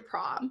after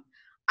prom.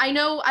 I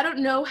don't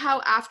know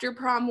how after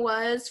prom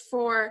was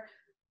for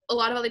a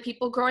lot of other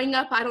people growing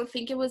up. I don't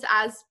think it was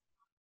as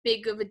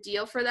big of a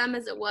deal for them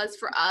as it was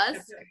for us.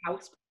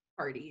 House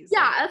parties.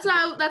 Yeah,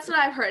 that's what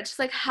I've heard. Just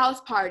like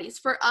house parties.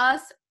 For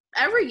us,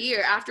 every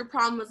year after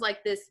prom was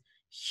like this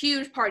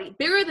huge party,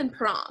 bigger than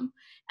prom,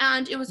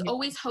 and it was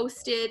always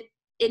hosted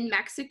in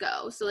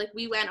Mexico. So like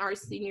we went our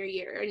senior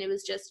year, and it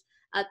was just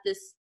at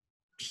this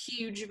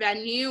huge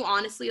venue.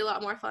 Honestly, a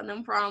lot more fun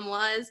than prom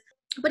was,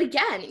 but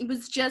again, it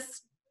was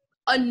just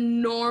a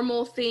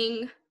normal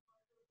thing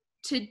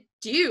to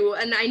do.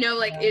 And I know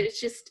like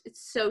it's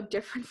so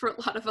different for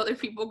a lot of other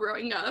people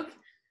growing up.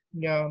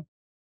 Yeah.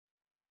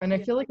 And I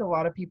feel like a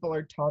lot of people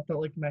are taught that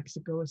like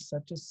Mexico is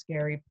such a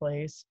scary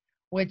place,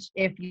 which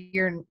if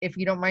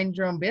you don't mind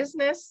your own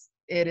business,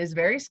 it is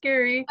very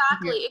scary.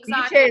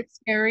 Exactly. It's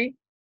scary.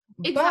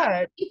 Exactly.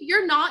 But if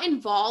you're not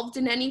involved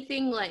in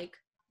anything like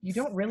you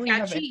don't really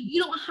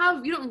you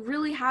don't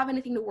really have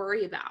anything to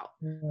worry about.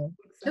 Yeah.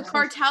 The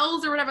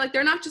cartels or whatever, like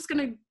they're not just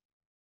gonna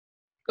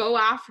go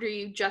after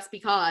you just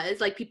because,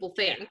 like people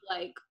think.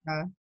 Like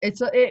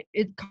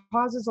it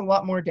causes a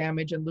lot more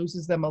damage and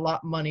loses them a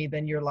lot money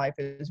than your life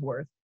is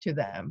worth to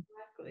them.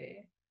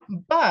 Exactly.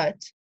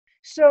 But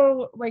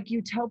so like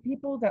you tell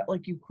people that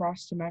like you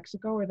cross to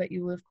Mexico or that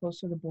you live close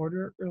to the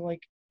border, or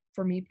like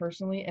for me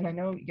personally, and I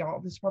know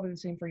y'all, this is probably the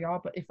same for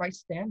y'all, but if I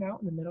stand out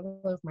in the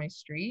middle of my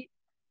street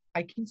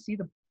I can see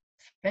the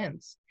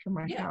fence from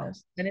my Yeah.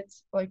 house. And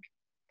it's like,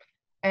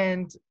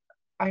 and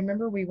I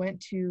remember we went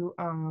to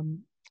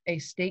a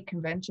state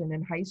convention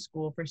in high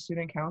school for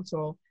student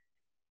council,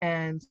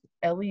 and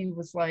Ellie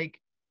was like,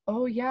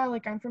 oh yeah,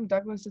 like I'm from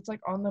Douglas, it's like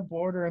on the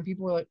border, and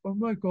people were like, oh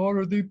my god,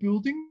 are they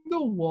building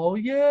the wall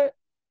yet?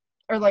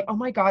 Or like, oh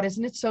my god,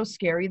 isn't it so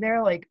scary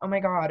there? Like, oh my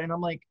god. And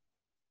I'm like,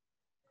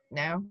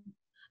 no,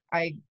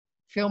 I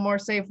feel more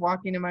safe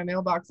walking in my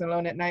mailbox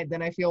alone at night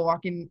than I feel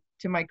walking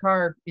to my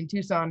car in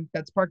Tucson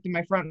that's parked in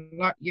my front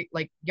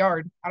like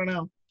yard. I don't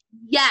know.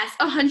 Yes,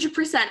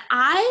 100%.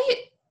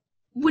 I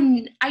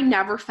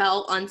never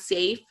felt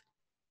unsafe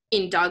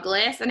in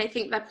Douglas, and I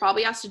think that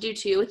probably has to do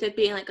too with it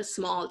being like a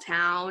small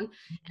town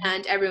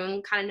and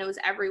everyone kind of knows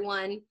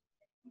everyone,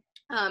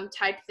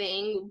 type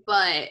thing.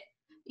 But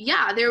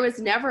yeah, there was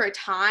never a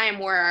time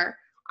where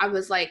I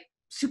was like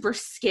super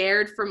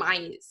scared for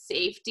my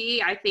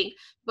safety. I think,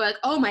 but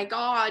oh my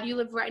god, you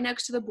live right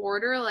next to the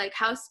border, like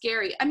how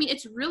scary. I mean,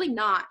 it's really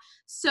not.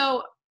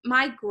 So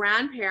my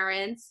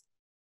grandparents,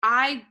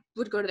 I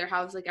would go to their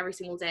house like every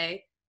single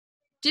day.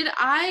 Did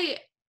I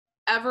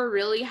ever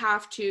really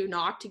have to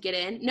knock to get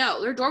in?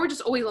 No, their door was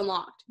just always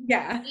unlocked.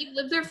 Yeah. They've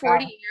lived there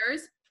 40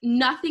 years.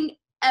 Nothing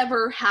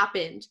ever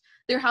happened.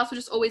 Their house was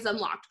just always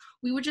unlocked.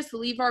 We would just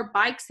leave our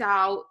bikes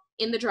out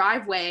in the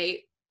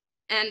driveway,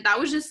 and that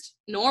was just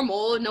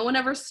normal. No one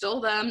ever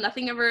stole them.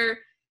 Nothing ever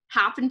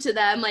happened to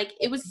them. Like,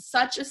 it was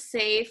such a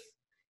safe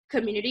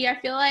community, I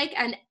feel like,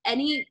 and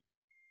any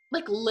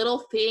like little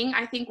thing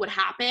I think would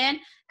happen,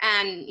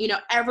 and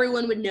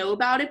everyone would know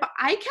about it. But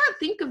I can't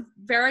think of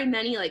very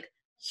many like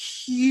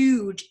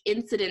huge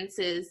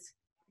incidences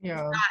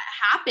Yeah.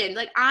 happened.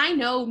 Like, I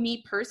know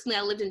me personally,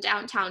 I lived in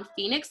downtown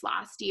Phoenix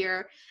last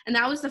year, and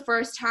that was the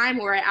first time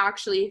where I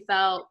actually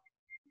felt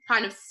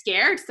kind of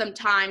scared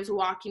sometimes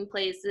walking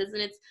places.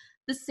 And it's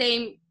the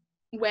same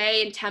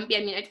way in Tempe. I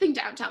mean, I think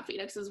downtown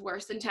Phoenix is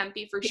worse than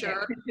Tempe for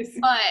sure.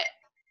 But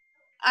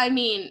I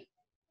mean,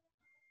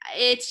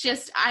 it's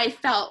just, I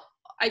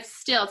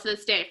still to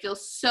this day feel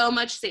so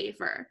much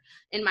safer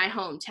in my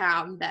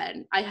hometown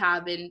than I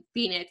have in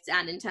Phoenix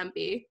and in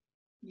Tempe.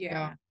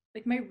 Yeah.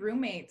 Like my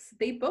roommates,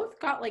 they both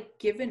got like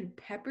given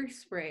pepper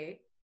spray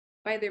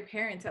by their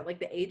parents at like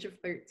the age of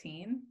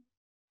 13.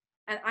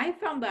 And I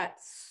found that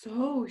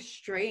so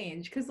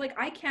strange because like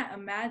I can't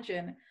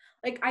imagine,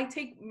 like I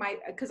take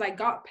because I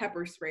got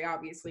pepper spray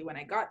obviously when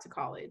I got to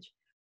college,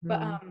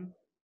 but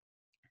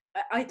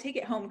I take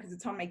it home because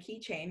it's on my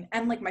keychain,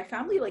 and like my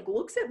family like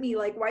looks at me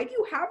like, why do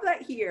you have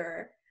that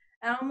here?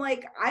 And I'm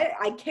like,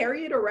 I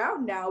carry it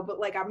around now, but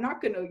like I'm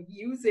not gonna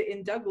use it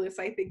in Douglas,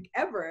 I think,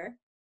 ever.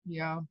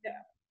 Yeah.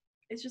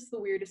 It's just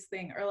the weirdest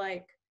thing. Or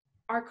like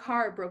our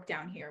car broke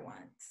down here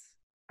once.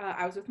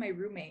 I was with my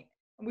roommate,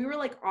 and we were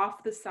like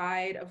off the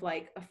side of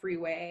like a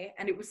freeway,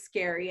 and it was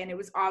scary, and it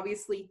was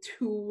obviously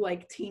two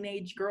like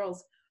teenage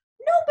girls.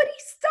 Nobody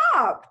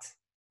stopped.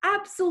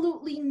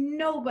 Absolutely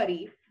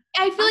nobody.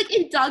 I feel like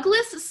in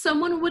Douglas,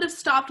 someone would have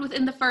stopped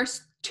within the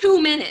first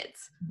 2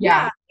 minutes.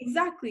 Yeah,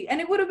 exactly.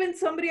 And it would have been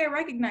somebody I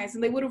recognized,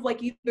 and they would have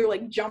like either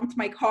like jumped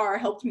my car,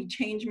 helped me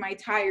change my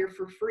tire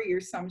for free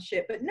or some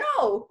shit. But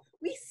no,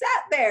 we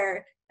sat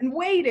there and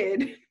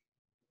waited.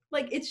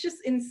 Like, it's just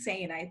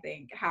insane, I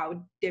think,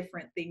 how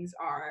different things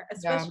are,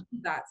 especially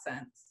in that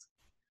sense.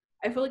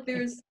 I feel like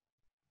there's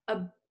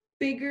a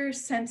bigger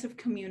sense of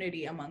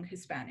community among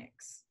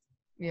Hispanics.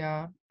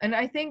 Yeah. And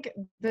I think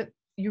that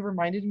you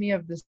reminded me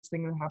of this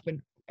thing that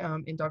happened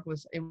in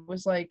Douglas. It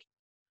was like,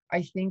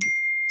 I think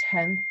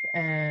 10th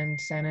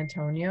and San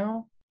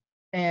Antonio.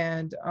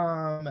 And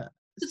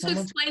Just to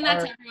explain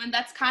that to everyone,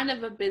 that's kind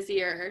of a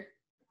busier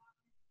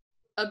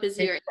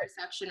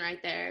intersection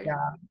right there.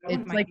 Yeah.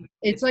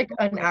 It's like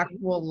an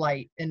actual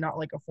light and not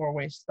like a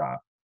four-way stop.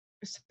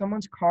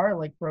 Someone's car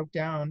like broke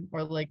down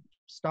or like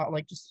stopped,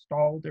 like just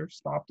stalled or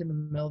stopped in the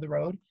middle of the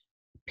road.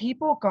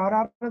 People got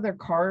out of their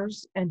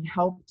cars and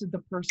helped the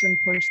person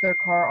push their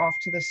car off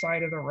to the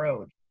side of the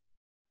road,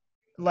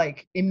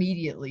 like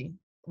immediately.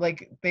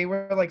 Like they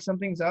were like,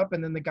 something's up,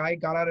 and then the guy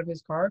got out of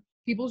his car.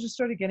 People just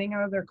started getting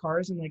out of their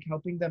cars and like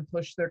helping them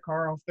push their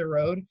car off the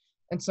road,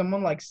 and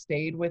someone like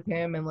stayed with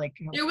him and like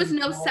there was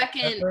no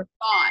second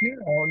thought.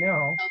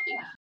 No.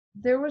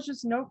 There was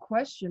just no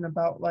question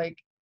about like,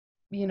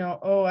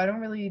 oh, I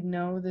don't really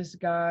know this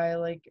guy,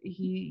 like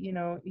he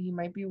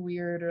might be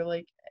weird, or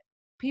like,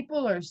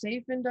 people are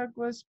safe in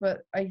Douglas,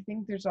 but I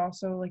think there's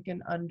also like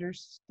an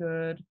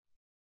understood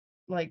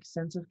like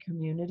sense of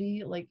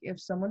community. Like if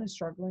someone is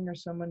struggling or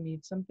someone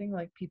needs something,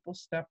 like people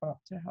step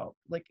up to help.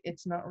 Like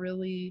it's not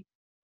really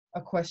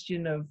a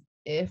question of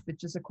if,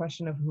 it's just a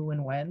question of who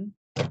and when.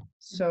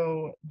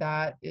 So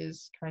that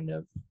is kind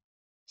of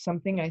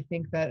something I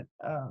think that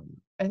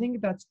I think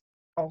that's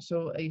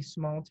also a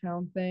small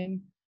town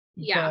thing.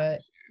 Yeah.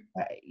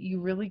 But you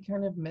really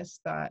kind of miss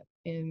that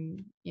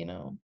in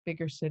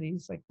bigger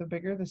cities. Like the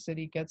bigger the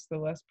city gets, the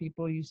less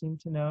people you seem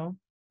to know,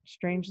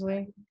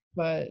 strangely,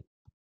 but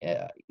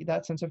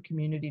that sense of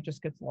community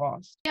just gets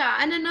lost. Yeah.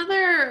 And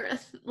another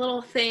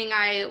little thing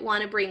I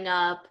want to bring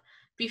up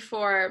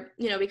before,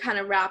 you know, we kind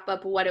of wrap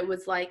up what it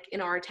was like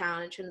in our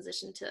town and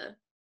transition to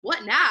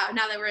what now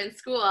that we're in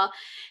school.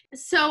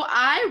 So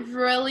I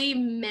really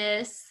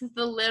miss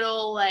the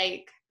little,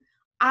 like,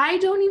 I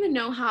don't even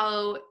know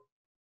how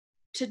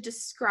to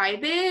describe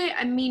it.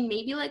 I mean,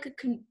 maybe like a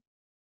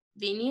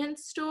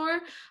convenience store,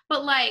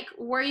 but like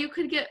where you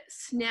could get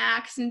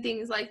snacks and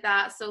things like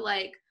that. So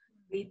like,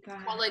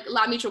 called like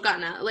La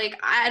Michoacana. Like,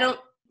 I don't,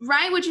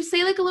 right? Would you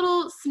say like a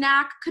little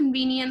snack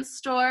convenience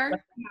store?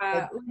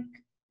 Like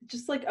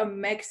just like a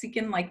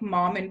Mexican like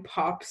mom and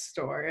pop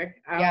store.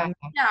 Yeah.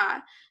 Yeah.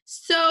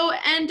 So,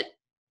 and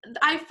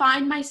I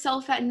find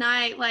myself at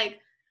night, like,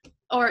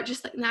 or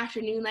just like in the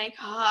afternoon, like,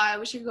 oh, I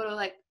wish I could go to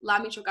like La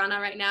Michoacana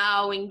right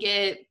now and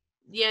get,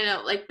 you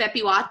know, like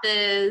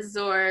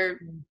pepiwates or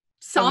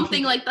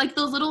something like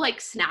those little like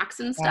snacks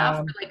and stuff,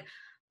 or, like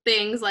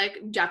things like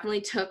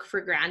definitely took for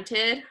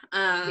granted.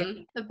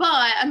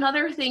 But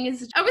another thing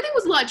is everything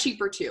was a lot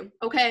cheaper too.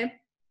 Okay.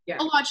 Yeah.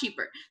 A lot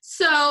cheaper.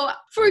 So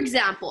for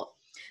example,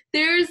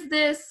 there's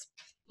this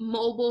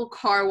mobile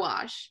car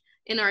wash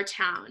in our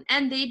town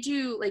and they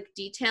do like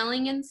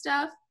detailing and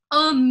stuff.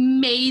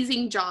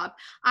 Amazing job.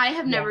 I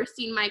have never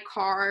seen my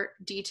car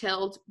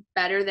detailed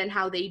better than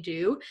how they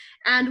do.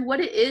 And what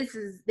it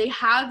is they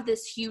have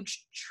this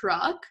huge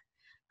truck,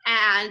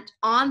 and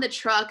on the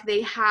truck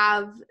they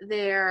have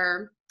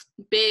their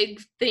big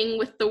thing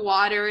with the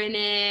water in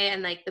it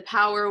and like the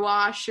power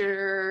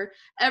washer,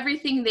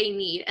 everything they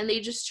need, and they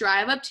just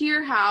drive up to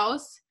your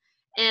house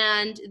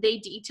and they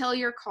detail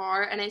your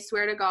car. And I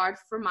swear to God,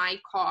 for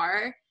my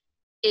car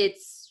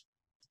it's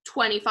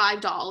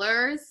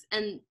 $25,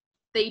 and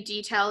they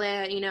detail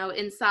it, you know,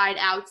 inside,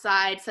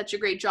 outside, such a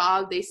great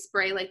job. They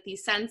spray like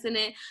these scents in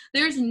it.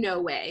 There's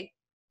no way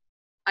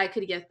I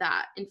could get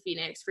that in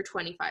Phoenix for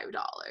 $25.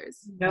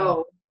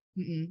 No.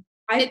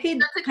 I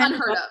paid that's like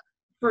unheard of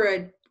for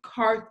a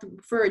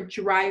for a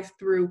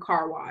drive-through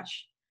car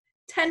wash.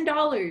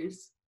 $10.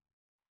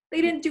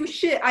 They didn't do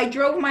shit. I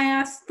drove my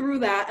ass through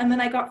that, and then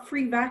I got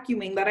free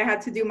vacuuming that I had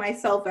to do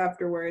myself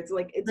afterwards.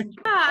 Like, it's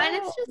and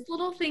it's just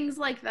little things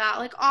like that.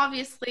 Like,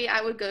 obviously,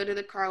 I would go to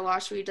the car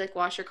wash. We'd like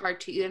wash your car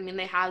too. I mean,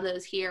 they have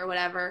those here or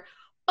whatever.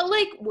 But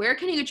like, where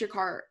can you get your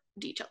car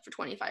detailed for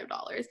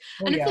 $25?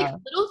 And it's like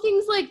little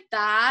things like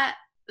that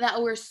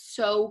were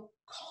so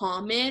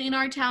common in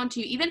our town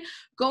too. Even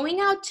going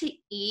out to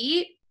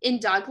eat in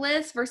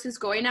Douglas versus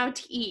going out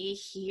to eat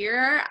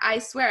here, I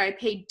swear I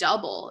paid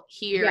double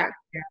here.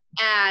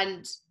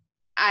 And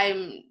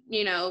I'm,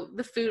 you know,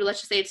 the food,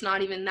 let's just say it's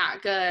not even that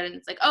good, and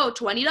it's like, oh,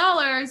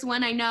 $20,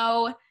 when I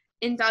know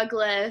in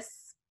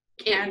Douglas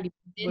it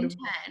in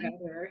 10.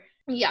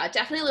 Yeah,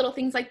 definitely little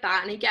things like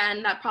that. And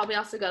again, that probably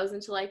also goes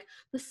into like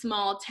the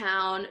small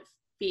town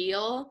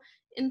feel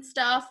and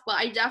stuff, but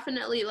I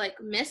definitely like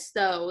miss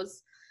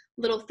those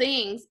little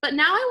things. But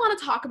now I want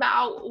to talk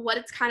about what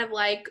it's kind of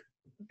like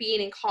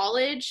being in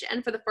college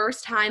and for the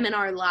first time in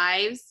our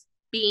lives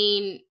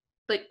being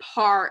like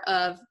part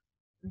of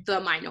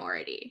the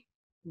minority.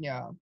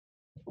 Yeah.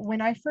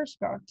 When I first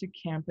got to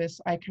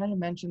campus, I kind of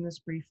mentioned this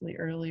briefly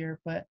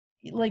earlier, but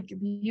like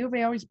the U of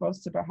A always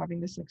boasts about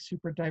having this like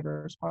super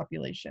diverse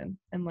population.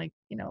 And like,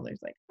 you know,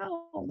 there's like,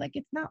 oh, like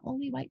it's not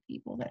only white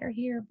people that are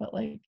here, but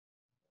like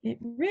it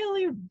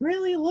really,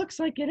 really looks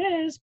like it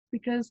is,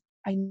 because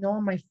I know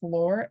on my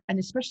floor, and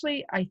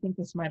especially I think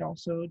this might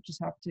also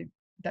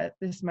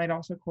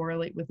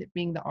correlate with it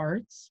being the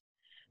arts,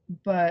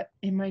 but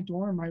in my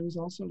dorm I was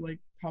also like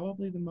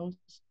probably the most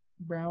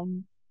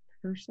brown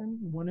person,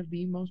 one of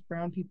the most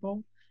brown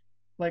people,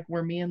 like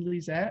where me and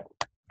Lisette,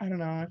 I don't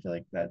know, I feel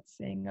like that's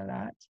saying a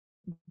lot,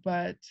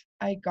 but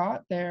I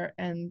got there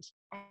and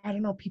I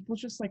don't know, people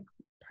just like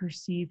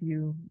perceive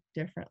you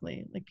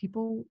differently. Like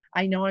people,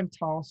 I know I'm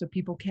tall, so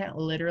people can't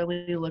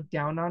literally look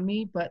down on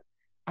me, but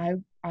I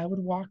would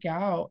walk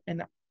out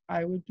and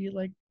I would be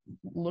like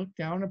looked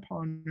down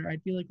upon, or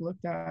I'd be like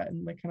looked at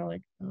and like kind of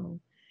like, oh,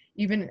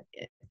 even,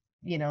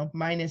 you know,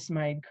 minus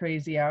my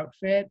crazy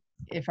outfit,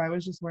 if I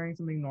was just wearing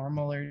something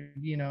normal or,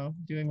 you know,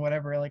 doing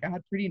whatever, like I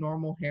had pretty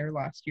normal hair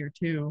last year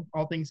too,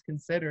 all things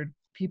considered,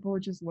 people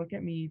would just look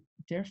at me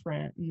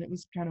different, and it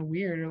was kind of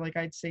weird. Or like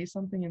I'd say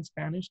something in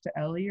Spanish to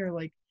Ellie, or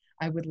like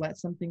I would let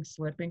something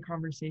slip in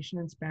conversation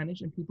in Spanish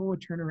and people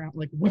would turn around,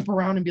 like whip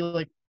around and be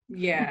like,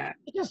 yeah,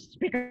 just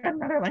speak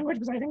another language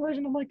besides English.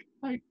 And I'm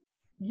like,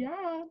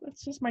 yeah,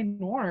 that's just my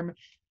norm.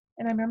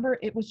 And I remember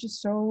it was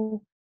just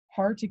so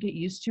hard to get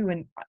used to.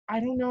 And I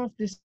don't know if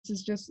this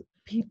is just,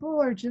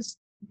 people are just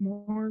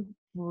more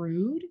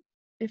rude,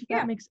 if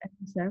that makes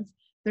any sense.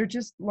 They're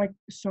just like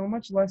so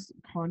much less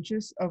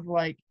conscious of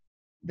like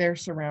their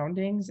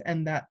surroundings,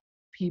 and that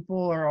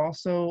people are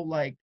also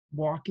like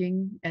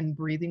walking and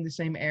breathing the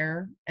same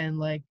air and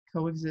like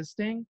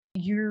coexisting.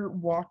 You're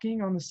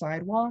walking on the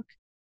sidewalk,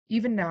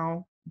 even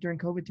now during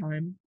COVID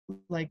time,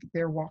 like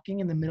they're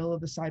walking in the middle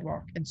of the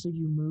sidewalk, and so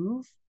you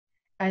move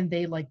and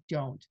they like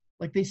don't,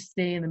 like they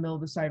stay in the middle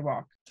of the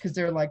sidewalk because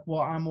they're like,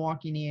 well, I'm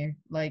walking here.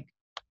 Like,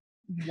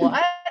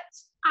 what?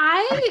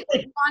 I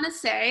want to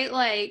say,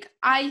 like,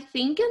 I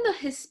think in the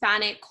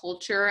Hispanic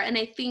culture, and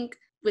I think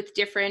with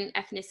different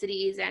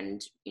ethnicities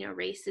and, you know,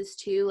 races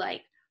too,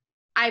 like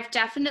I've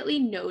definitely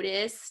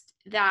noticed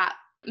that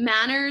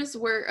manners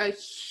were a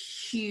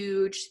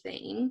huge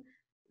thing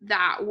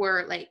that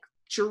were like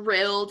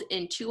drilled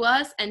into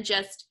us, and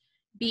just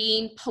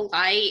being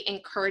polite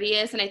and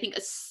courteous, and I think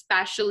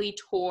especially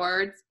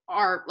towards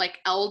our like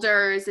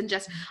elders, and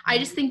just I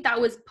just think that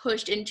was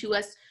pushed into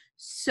us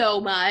so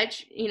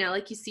much, you know,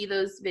 like you see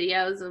those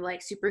videos of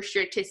like super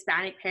strict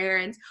Hispanic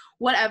parents,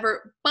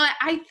 whatever. But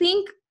I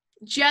think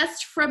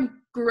just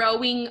from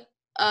growing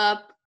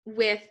up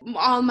with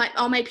all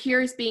my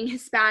peers being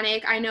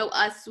Hispanic, I know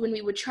us when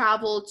we would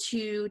travel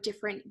to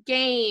different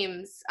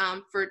games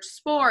for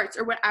sports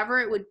or whatever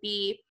it would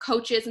be,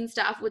 coaches and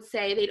stuff would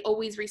say they'd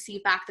always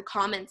receive back the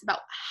comments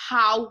about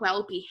how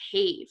well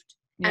behaved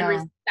and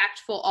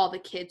respectful all the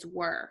kids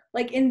were.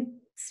 Like in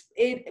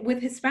it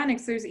with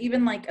Hispanics, there's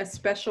even like a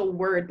special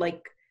word,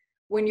 like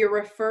when you're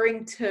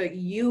referring to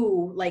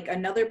you, like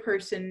another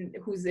person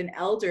who's an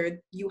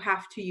elder, you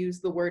have to use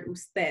the word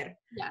usted,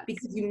 Yes.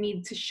 because you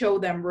need to show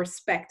them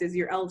respect as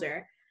your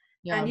elder.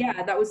 And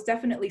yeah, that was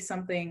definitely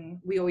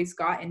something we always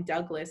got in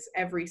Douglas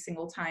every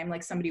single time,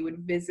 like somebody would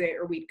visit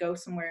or we'd go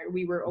somewhere,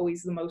 we were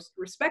always the most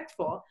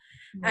respectful.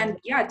 And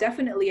yeah,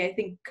 definitely, I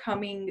think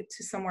coming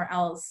to somewhere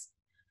else,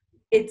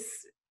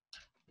 it's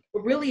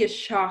really a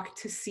shock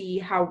to see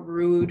how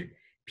rude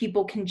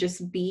people can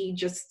just be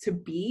just to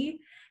be.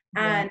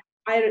 And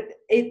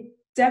it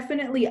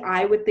definitely,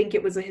 I would think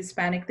it was a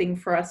Hispanic thing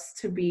for us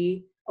to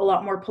be a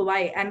lot more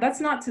polite. And that's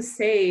not to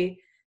say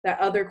that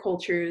other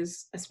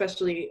cultures,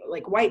 especially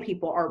like white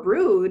people, are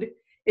rude.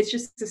 It's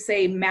just to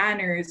say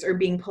manners or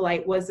being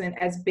polite wasn't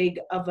as big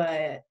of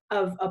a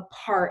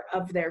part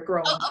of their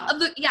growing up. Of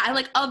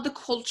the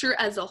culture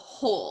as a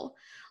whole.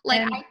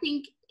 Like, I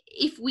think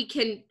if we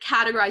can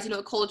categorize, you know,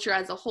 the culture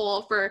as a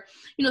whole for,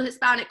 you know,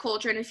 Hispanic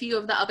culture and a few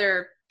of the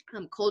other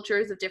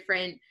cultures of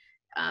different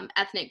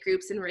ethnic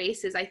groups and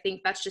races, I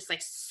think that's just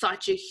like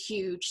such a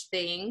huge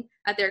thing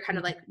that they're kind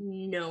of like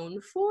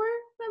known for.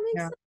 That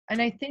makes sense. And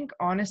I think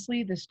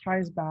honestly this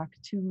ties back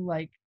to,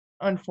 like,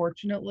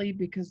 unfortunately,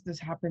 because this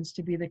happens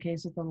to be the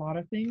case with a lot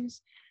of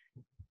things,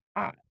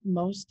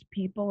 most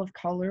people of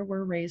color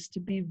were raised to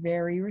be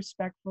very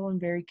respectful and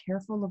very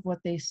careful of what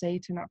they say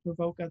to not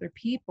provoke other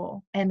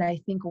people. And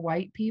I think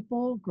white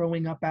people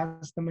growing up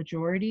as the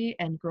majority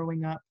and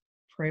growing up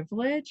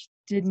privileged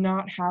did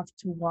not have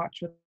to watch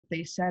what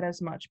they said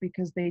as much,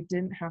 because they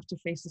didn't have to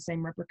face the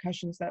same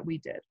repercussions that we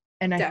did.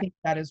 And I think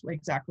that is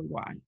exactly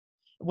why.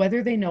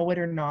 Whether they know it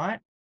or not,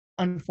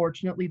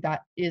 unfortunately,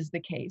 that is the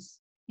case.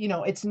 You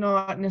know, it's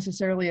not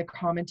necessarily a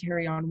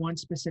commentary on one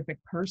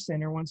specific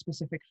person or one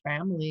specific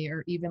family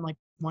or even like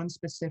one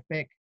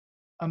specific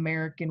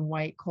American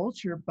white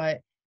culture, but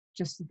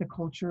just the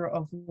culture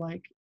of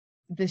like,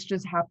 this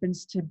just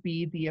happens to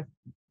be the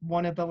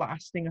one of the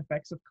lasting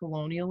effects of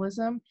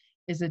colonialism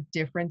is a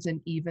difference in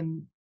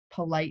even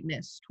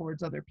politeness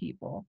towards other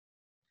people,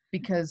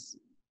 because,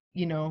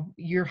 you know,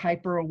 you're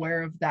hyper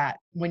aware of that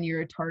when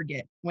you're a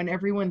target, when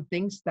everyone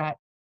thinks that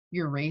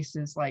your race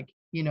is like,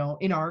 you know,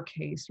 in our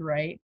case,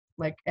 right,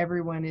 like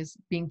everyone is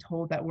being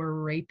told that we're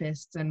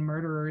rapists and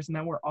murderers and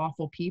that we're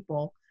awful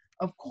people.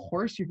 Of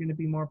course you're going to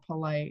be more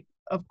polite.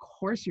 Of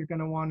course you're going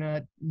to want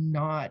to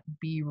not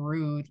be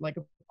rude. Like,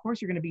 of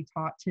course you're going to be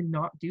taught to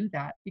not do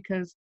that,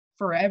 because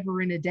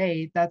forever in a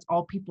day, that's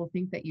all people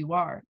think that you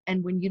are.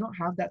 And when you don't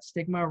have that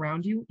stigma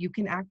around you, you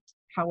can act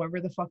however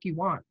the fuck you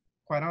want,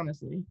 quite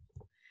honestly.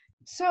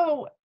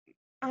 So,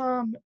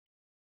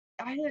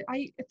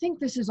 I think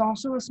this is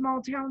also a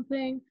small town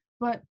thing,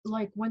 but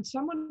like when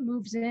someone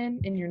moves in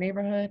your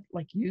neighborhood,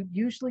 like you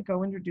usually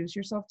go introduce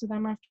yourself to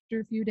them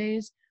after a few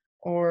days,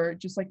 or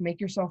just like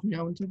make yourself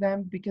known to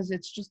them, because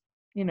it's just,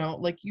 you know,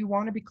 like you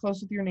want to be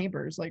close with your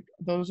neighbors. Like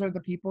those are the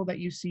people that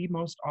you see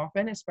most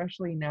often,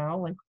 especially now.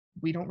 Like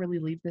we don't really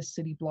leave this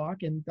city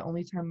block, and the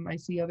only time I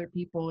see other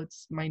people,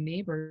 it's my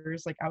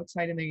neighbors, like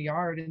outside in their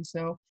yard. And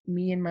so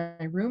me and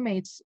my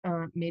roommates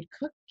made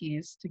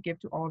cookies to give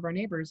to all of our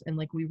neighbors, and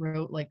like we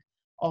wrote like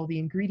all the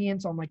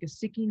ingredients on like a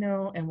sticky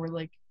note, and we're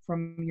like,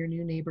 from your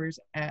new neighbors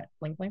at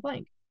blank blank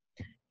blank.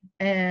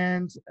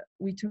 And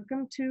we took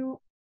them to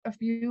a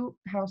few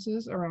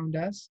houses around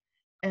us,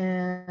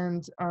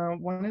 and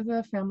one of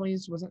the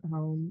families wasn't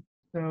home,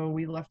 so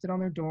we left it on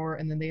their door,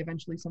 and then they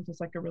eventually sent us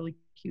like a really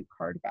cute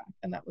card back,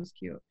 and that was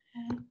cute.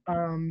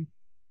 And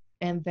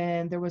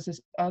then there was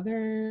this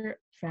other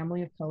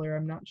family of color.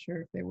 I'm not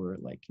sure if they were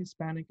like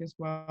Hispanic as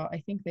well.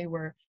 I think they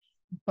were,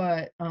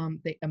 but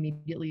they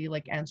immediately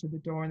like answered the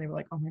door, and they were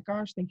like, oh my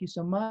gosh, thank you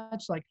so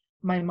much. Like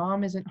my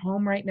mom isn't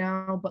home right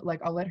now, but like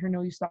I'll let her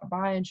know you stopped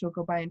by, and she'll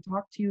go by and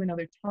talk to you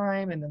another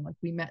time. And then like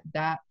we met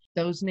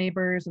those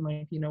neighbors, and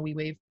like, you know, we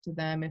waved to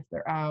them if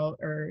they're out,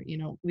 or, you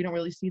know, we don't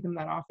really see them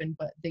that often,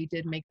 but they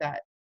did make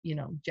that, you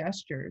know,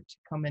 gesture to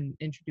come and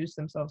introduce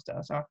themselves to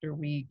us after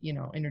we, you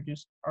know,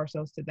 introduced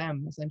ourselves to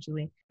them.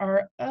 Essentially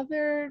our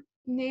other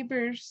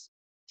neighbors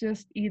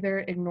just either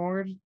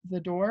ignored the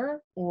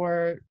door,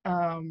 or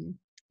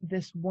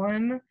this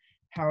one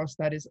house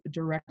that is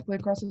directly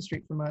across the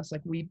street from us.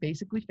 Like we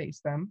basically face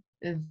them.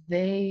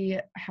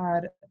 They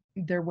had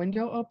their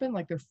window open,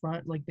 like their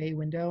front like bay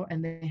window,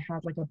 and they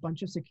had like a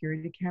bunch of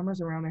security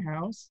cameras around their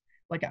house,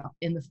 like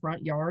in the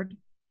front yard.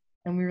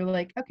 And we were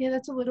like, okay,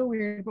 that's a little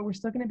weird, but we're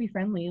still going to be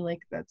friendly.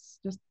 Like that's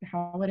just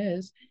how it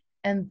is.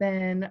 And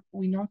then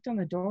we knocked on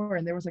the door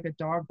and there was like a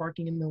dog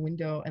barking in the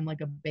window and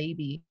like a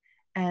baby.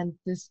 And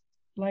this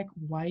like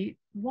white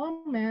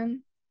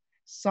woman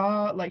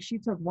saw, like, she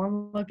took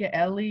one look at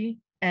Ellie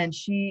and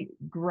she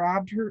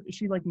grabbed her,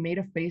 she like made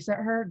a face at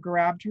her,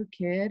 grabbed her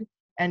kid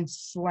and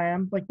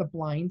slammed like the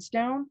blinds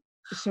down.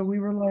 So we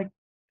were like,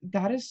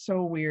 that is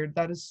so weird.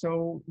 That is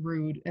so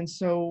rude. And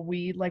so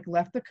we like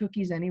left the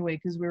cookies anyway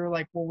because we were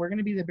like, well, we're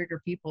gonna be the bigger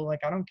people.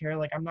 Like, I don't care.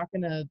 Like, I'm not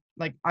gonna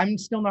like I'm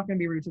still not gonna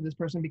be rude to this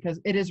person because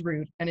it is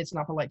rude and it's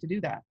not polite to do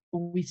that.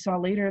 We saw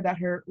later that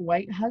her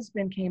white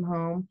husband came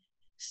home,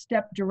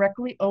 stepped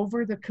directly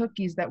over the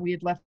cookies that we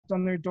had left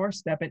on their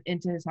doorstep and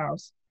into his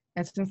house.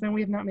 And since then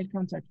we have not made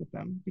contact with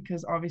them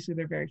because obviously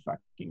they're very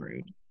fucking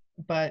rude.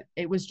 But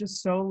it was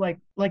just so like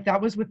that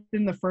was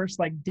within the first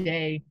like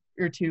day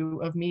or two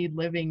of me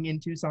living in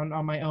Tucson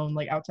on my own,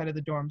 like outside of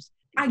the dorms.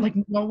 Like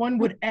no one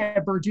would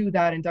ever do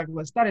that in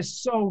Douglas. That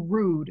is so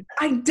rude.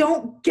 I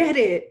don't get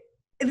it.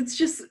 It's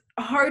just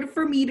hard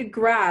for me to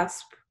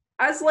grasp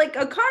as like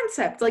a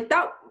concept. Like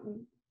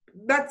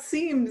that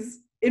seems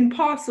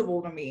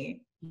impossible to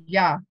me.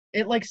 Yeah.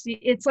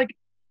 It's like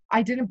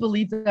I didn't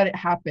believe that it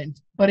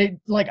happened. But it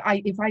like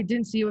if I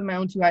didn't see it with my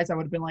own two eyes, I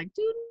would have been like,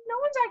 dude, no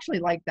one's actually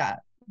like that.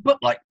 But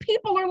like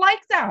people are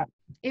like that.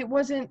 It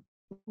wasn't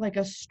like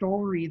a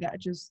story that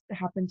just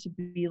happened to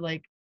be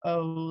like,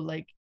 oh,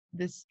 like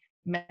this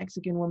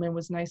Mexican woman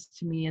was nice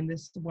to me and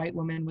this white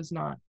woman was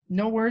not.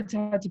 No words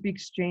had to be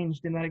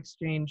exchanged in that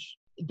exchange.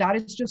 That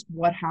is just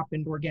what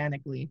happened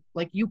organically.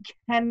 Like you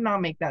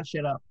cannot make that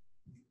shit up.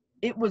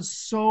 It was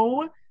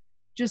so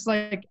just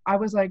like, I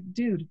was like,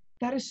 dude,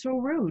 that is so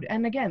rude.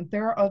 And again,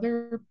 there are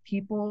other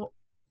people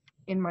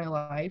in my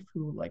life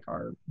who like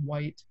are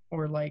white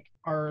or like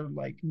are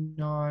like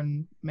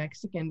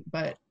non-Mexican,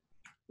 but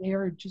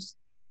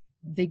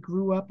they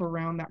grew up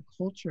around that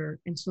culture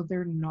and so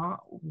they're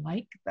not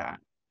like that.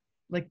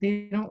 Like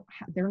they're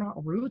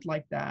not rude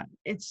like that.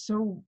 It's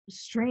so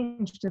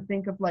strange to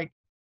think of like,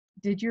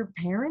 did your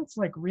parents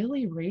like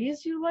really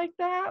raise you like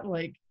that?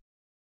 Like,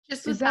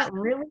 just is that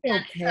really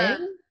okay?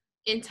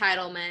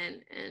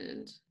 Entitlement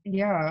and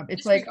yeah,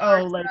 it's like,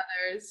 oh, like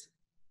others.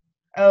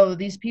 Oh,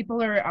 these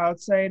people are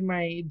outside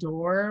my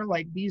door.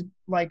 Like these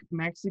like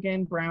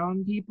Mexican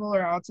brown people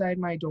are outside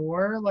my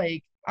door.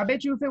 Like I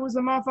bet you if it was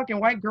the motherfucking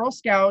white Girl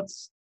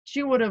Scouts,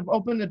 she would have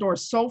opened the door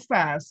so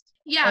fast.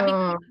 Yeah,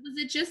 because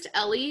was it just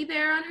Ellie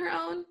there on her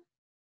own?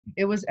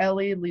 It was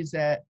Ellie,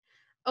 Lisette.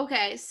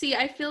 Okay, see,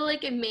 I feel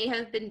like it may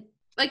have been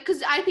like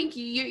because I think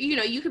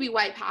you could be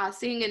white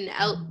passing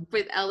and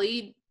with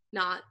Ellie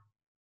not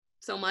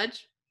so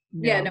much.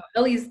 Yeah, no,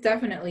 Ellie's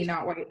definitely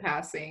not white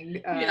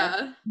passing.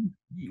 Yeah.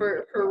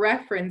 For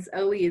reference,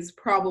 Ellie is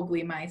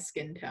probably my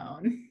skin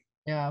tone.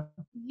 Yeah.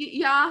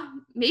 Yeah,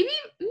 maybe.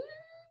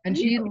 And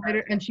she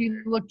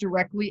looked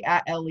directly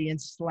at Ellie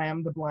and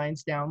slammed the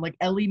blinds down. Like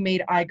Ellie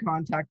made eye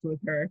contact with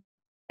her,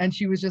 and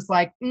she was just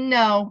like,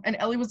 "No." And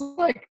Ellie was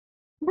like,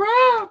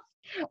 "Bruh,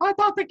 I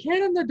thought the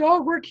kid and the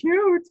dog were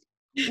cute.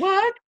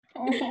 What?"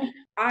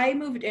 I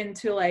moved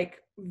into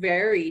like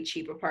very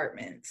cheap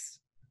apartments.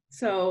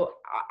 So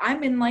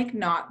I'm in like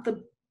not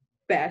the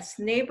best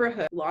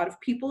neighborhood. A lot of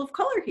people of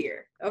color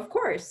here. Of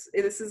course,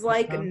 this is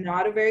like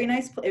not a very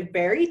nice place,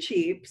 very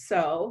cheap.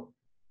 So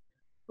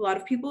a lot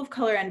of people of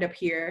color end up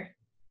here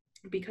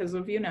because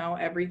of,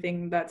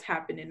 everything that's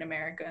happened in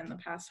America in the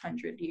past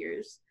 100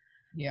 years.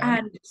 Yeah.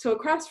 And so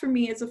across from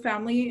me is a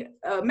family,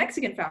 a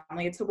Mexican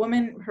family. It's a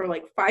woman, her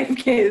like 5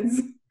 kids.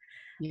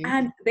 Yeah.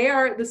 And they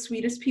are the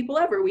sweetest people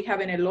ever. We have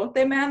an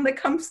elote man that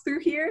comes through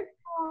here.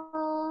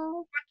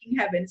 Oh, fucking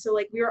heaven. So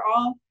like we were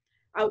all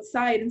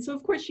outside, and so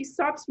of course she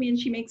stops me and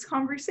she makes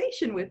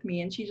conversation with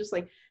me, and she's just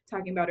like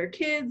talking about her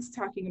kids,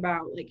 talking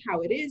about like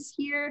how it is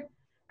here.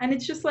 And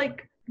it's just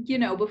like,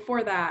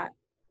 before that,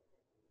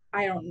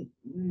 I don't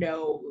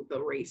know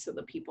the race of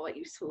the people that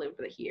used to live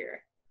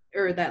here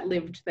or that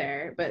lived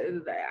there, but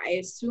I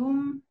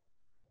assume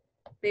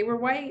they were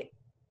white.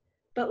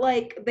 But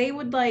like they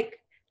would like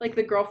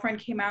the girlfriend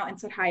came out and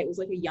said hi. It was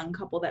like a young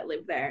couple that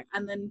lived there.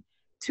 And then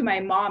to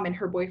my mom and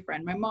her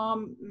boyfriend, my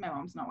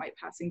mom's not white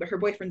passing, but her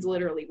boyfriend's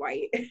literally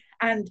white.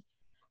 And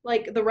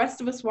like the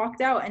rest of us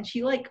walked out, and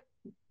she like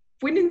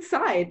went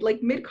inside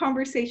like mid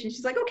conversation.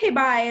 She's like, okay,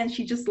 bye. And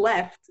she just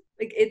left.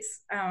 Like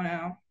it's, I don't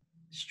know,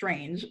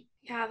 strange.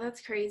 Yeah,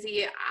 that's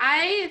crazy.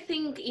 I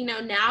think,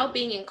 now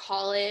being in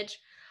college,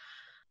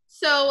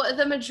 so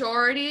the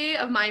majority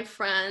of my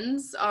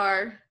friends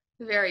are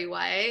very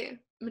white.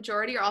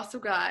 Majority are also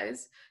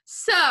guys.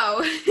 So,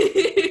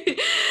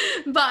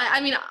 but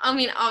I mean,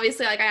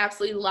 obviously, like I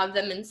absolutely love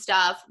them and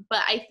stuff, but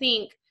I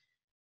think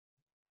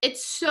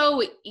it's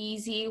so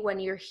easy when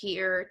you're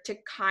here to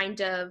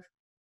kind of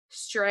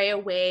stray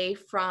away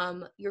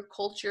from your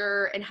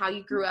culture and how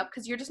you grew up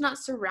because you're just not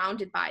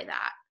surrounded by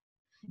that.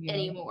 Yeah.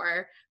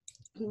 anymore.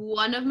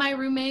 One of my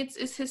roommates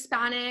is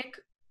Hispanic,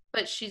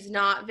 but she's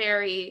not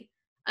very,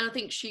 I don't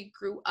think she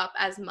grew up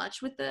as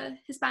much with the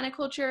Hispanic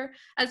culture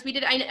as we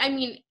did. I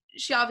mean,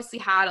 she obviously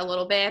had a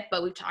little bit,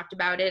 but we've talked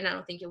about it, and I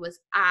don't think it was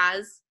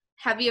as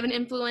heavy of an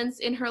influence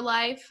in her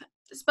life.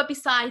 But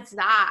besides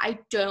that, I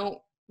don't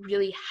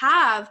really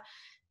have,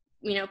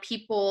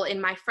 people in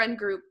my friend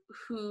group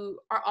who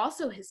are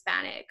also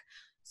Hispanic.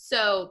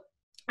 So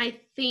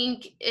I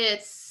think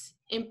it's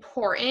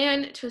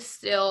important to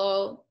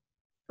still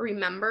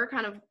remember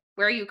kind of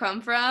where you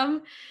come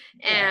from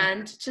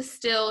and to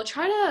still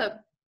try to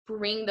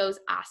bring those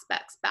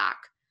aspects back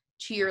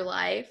to your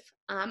life.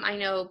 I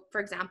know, for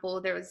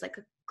example, there was like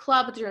a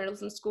club at the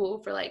journalism school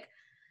for like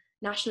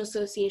National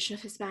Association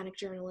of Hispanic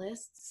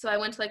Journalists. So I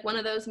went to like one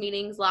of those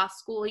meetings last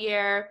school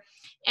year,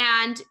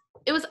 and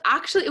it was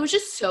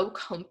just so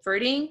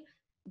comforting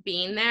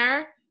being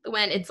there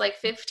when it's like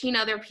 15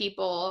 other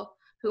people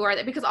who are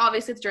there, because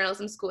obviously it's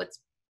journalism school, it's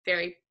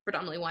very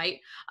predominantly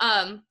white.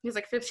 There's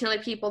like 15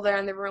 other people there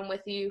in the room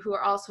with you who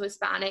are also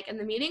Hispanic, and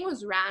the meeting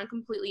was ran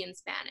completely in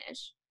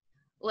Spanish.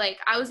 Like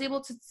I was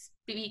able to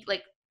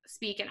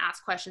speak and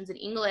ask questions in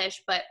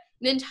English, but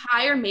the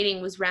entire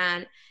meeting was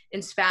ran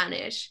in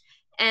Spanish.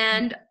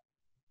 And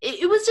it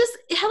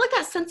had like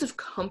that sense of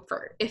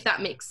comfort, if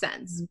that makes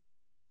sense.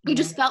 You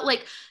just felt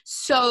like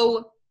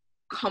so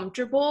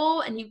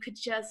comfortable, and you could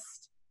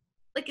just,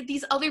 like,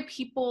 these other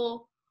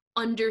people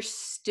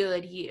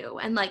understood you,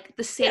 and like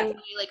the same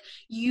way like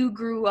you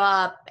grew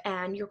up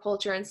and your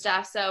culture and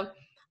stuff. So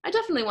I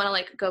definitely want to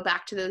like go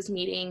back to those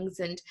meetings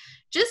and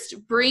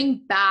just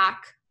bring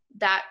back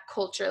that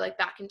culture like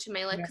back into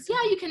my life, because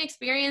you can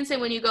experience it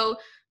when you go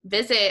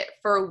visit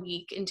for a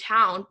week in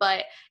town,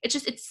 but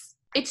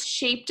it's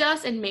shaped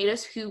us and made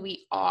us who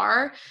we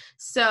are.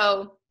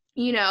 So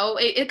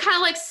it kind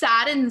of like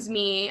saddens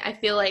me, I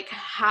feel like,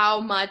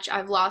 how much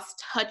I've lost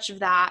touch of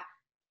that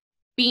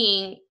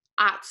being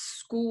at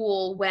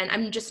school when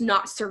I'm just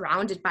not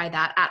surrounded by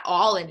that at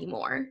all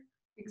anymore.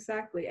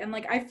 Exactly. And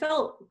like I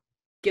felt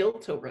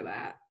guilt over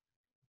that.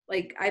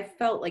 Like I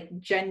felt like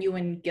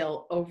genuine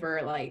guilt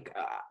over like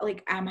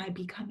am I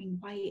becoming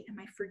white? Am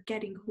I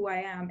forgetting who I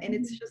am? And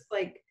it's just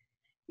like,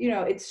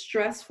 it's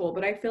stressful,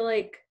 but I feel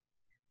like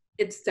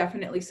it's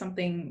definitely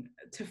something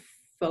to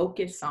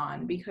focus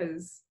on,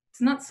 because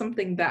it's not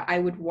something that I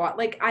would want.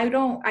 Like I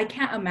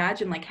can't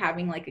imagine like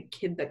having like a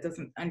kid that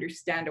doesn't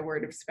understand a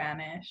word of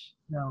Spanish.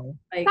 No.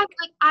 Like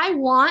I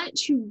want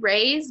to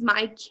raise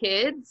my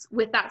kids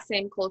with that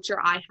same culture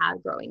I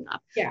had growing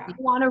up. Yeah. I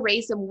want to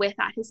raise them with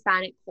that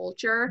Hispanic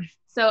culture.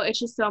 So it's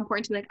just so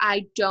important to me. Like,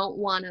 I don't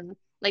want to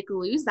like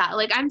lose that.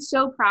 Like, I'm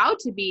so proud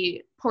to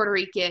be Puerto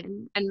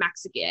Rican and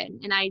Mexican,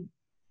 and I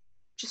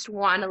just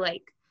want to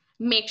like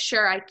make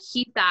sure I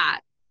keep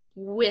that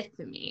with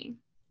me.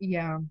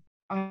 Yeah.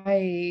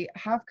 I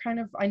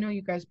know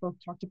you guys both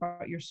talked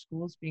about your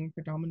schools being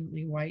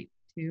predominantly white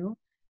too,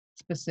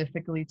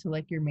 specifically to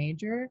like your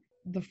major.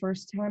 The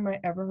first time I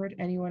ever heard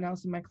anyone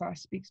else in my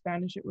class speak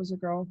Spanish, it was a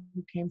girl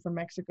who came from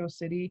Mexico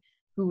City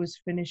who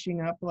was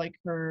finishing up like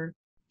her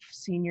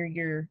senior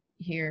year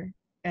here.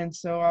 And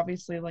so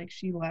obviously like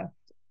she left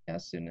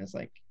as soon as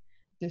like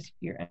this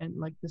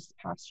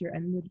past year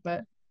ended,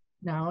 but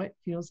now it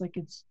feels like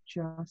it's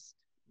just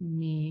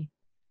me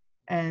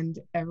and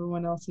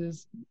everyone else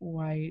is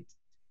white.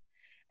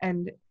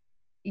 And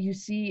you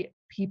see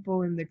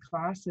people in the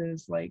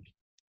classes, like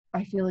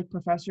I feel like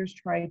professors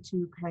try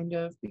to kind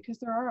of, because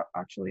there are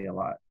actually a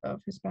lot of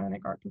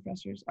Hispanic art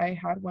professors. I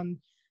had one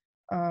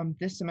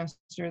this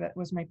semester that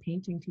was my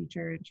painting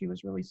teacher, and she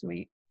was really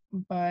sweet,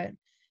 but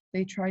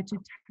they try to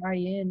tie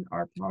in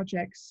our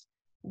projects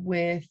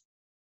with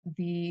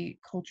the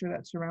culture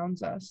that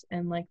surrounds us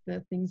and like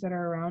the things that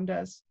are around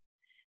us.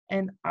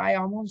 And I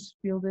almost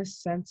feel this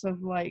sense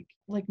of like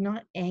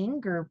not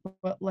anger,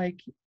 but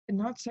like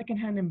not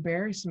secondhand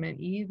embarrassment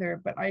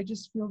either, but I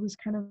just feel this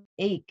kind of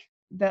ache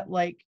that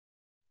like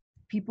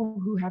people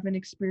who haven't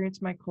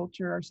experienced my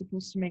culture are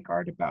supposed to make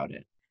art about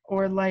it,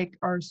 or like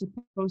are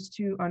supposed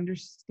to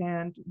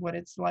understand what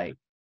it's like.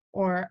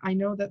 Or I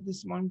know that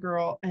this one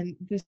girl, and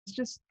this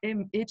just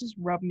it just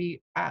rubbed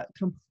me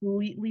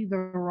completely the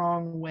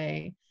wrong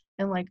way.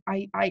 And like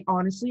I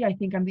honestly, I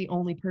think I'm the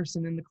only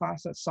person in the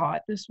class that saw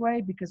it this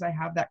way because I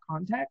have that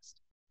context.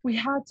 We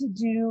had to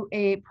do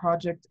a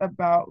project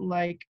about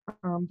like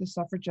the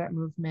suffragette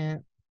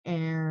movement,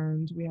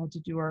 and we had to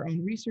do our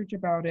own research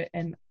about it.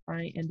 And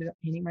I ended up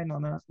painting my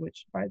nana,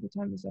 which by the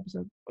time this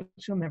episode,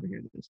 she'll never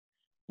hear this,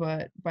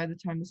 but by the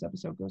time this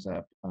episode goes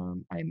up,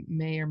 I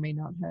may or may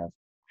not have,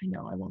 I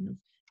know I won't have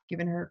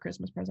given her a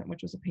Christmas present,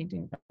 which was a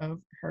painting of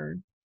her.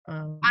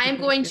 I am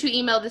going to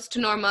email this to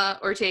Norma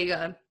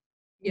Ortega.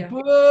 Yeah.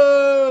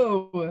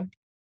 Boo!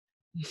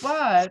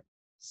 But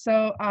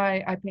so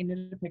I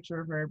painted a picture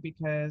of her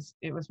because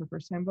it was her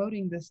first time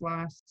voting this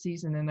last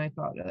season, and I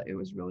thought it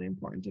was really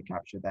important to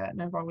capture that.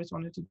 And I've always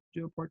wanted to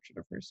do a portrait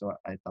of her, so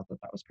I thought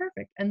that was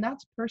perfect. And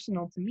that's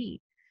personal to me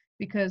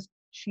because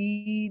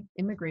she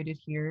immigrated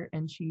here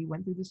and she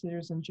went through the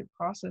citizenship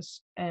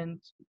process, and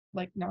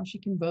like now she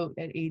can vote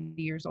at 80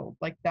 years old.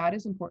 Like that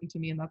is important to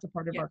me, and that's a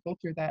part of Yeah. our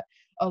culture that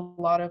a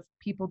lot of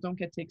people don't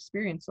get to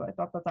experience. So I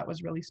thought that that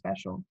was really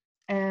special.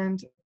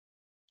 And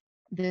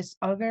this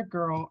other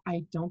girl,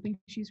 I don't think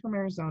she's from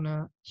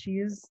Arizona. She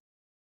is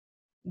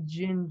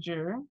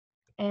ginger,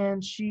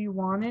 and she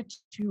wanted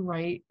to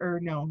write, or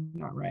no,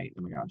 not write,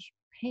 oh my gosh,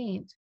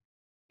 paint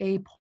a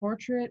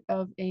portrait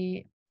of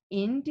a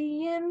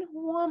Indian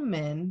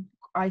woman,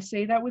 I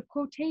say that with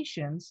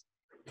quotations,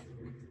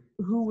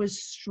 who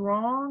was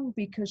strong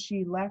because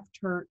she left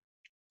her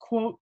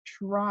quote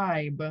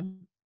tribe.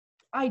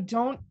 I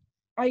don't,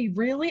 I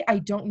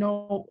don't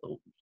know.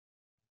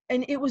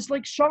 And it was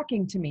like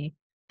shocking to me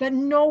that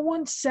no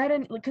one said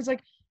it, because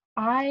like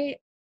I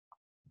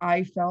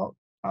I felt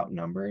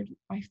outnumbered.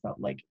 I felt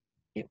like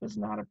it was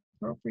not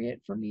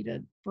appropriate for me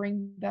to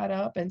bring that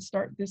up and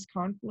start this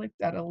conflict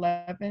at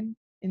 11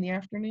 in the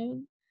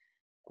afternoon,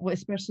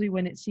 especially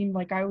when it seemed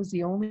like I was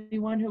the only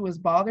one who was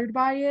bothered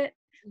by it.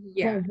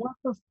 Yeah. But what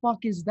the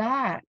fuck is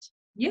that?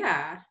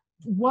 Yeah.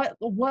 What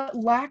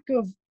lack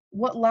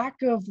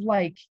of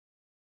like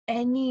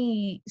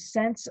any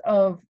sense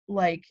of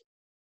like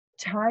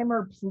time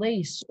or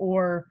place,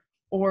 or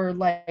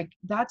like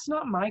that's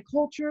not my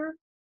culture.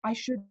 I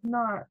should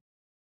not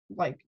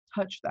like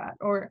touch that,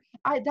 or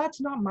I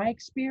that's not my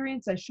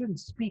experience, I shouldn't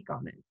speak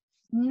on it.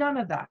 None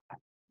of that.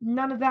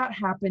 None of that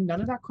happened.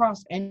 None of that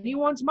crossed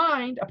anyone's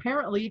mind,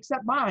 apparently,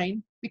 except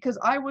mine, because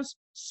I was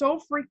so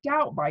freaked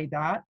out by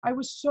that. I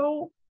was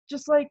so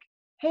just like,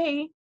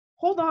 hey,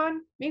 hold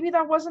on, maybe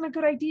that wasn't a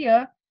good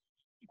idea.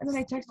 And then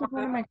I texted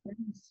one of my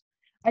friends.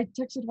 I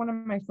texted one of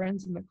my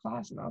friends in the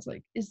class, and I was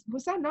like,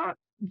 was that not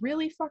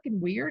really fucking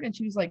weird? And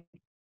she was like,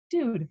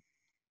 dude,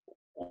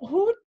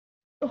 who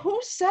who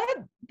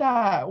said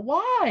that?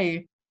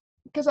 Why?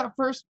 Because at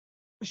first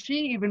she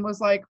even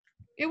was like,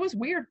 it was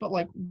weird, but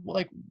like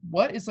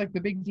what is like the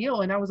big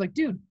deal? And I was like,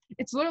 dude,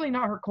 it's literally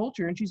not her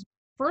culture. And she's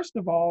first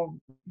of all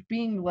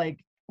being like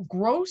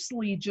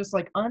grossly just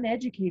like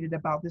uneducated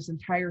about this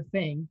entire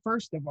thing,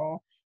 first of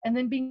all, and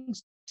then being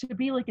to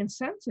be like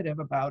insensitive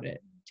about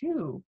it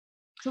too,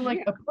 to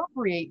like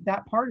appropriate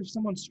that part of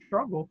someone's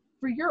struggle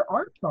for your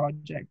art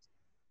project.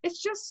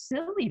 It's just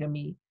silly to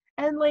me.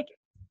 And like,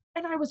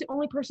 and I was the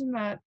only person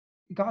that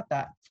got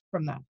that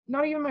from that.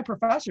 Not even my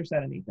professor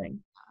said anything.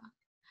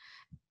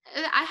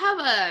 I have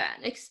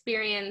an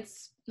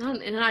experience, not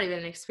even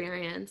an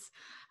experience,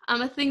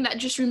 a thing that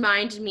just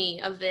reminded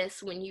me of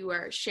this when you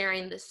were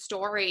sharing this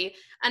story,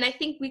 and I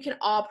think we can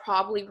all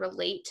probably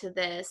relate to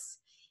this,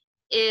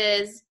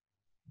 is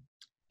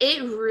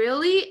it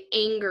really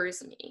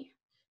angers me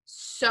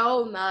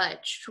so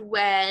much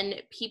when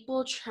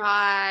people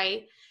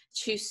try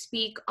to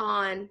speak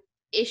on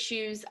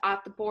issues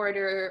at the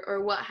border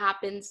or what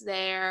happens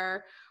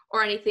there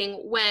or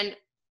anything when,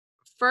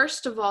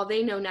 first of all,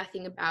 they know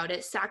nothing about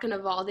it. Second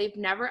of all, they've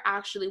never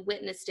actually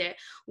witnessed it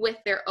with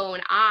their own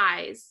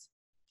eyes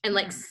and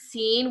like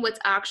seen what's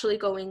actually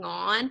going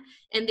on.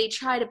 And they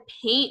try to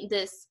paint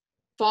this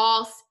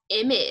false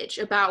image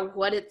about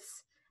what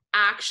it's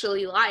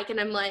actually like. And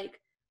I'm like,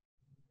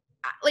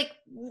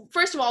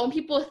 first of all, when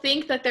people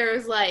think that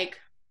there's like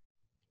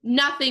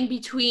nothing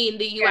between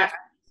the US and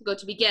Mexico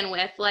to begin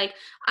with, like,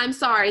 I'm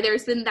sorry,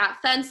 there's been that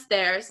fence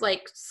there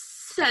like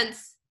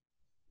since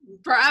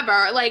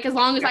forever, like as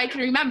long as I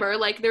can remember,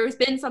 like there's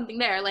been something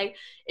there. Like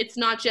it's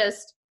not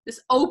just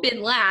this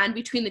open land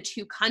between the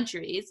two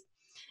countries.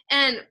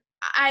 And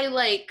I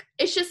like,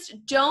 it's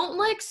just don't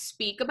like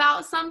speak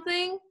about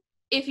something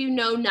if you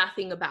know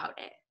nothing about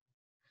it.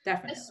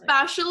 Definitely.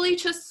 Especially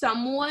to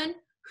someone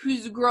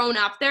who's grown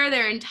up there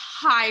their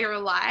entire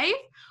life,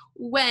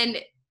 when,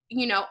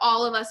 you know,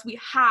 all of us, we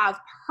have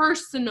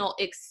personal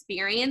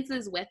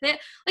experiences with it.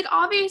 Like,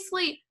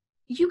 obviously,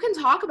 you can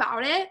talk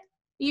about it,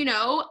 you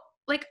know,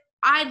 like,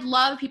 I'd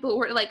love people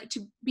who are, like,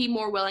 to be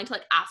more willing to,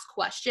 like, ask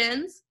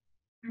questions.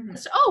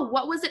 So, oh,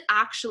 what was it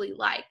actually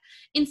like?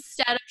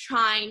 Instead of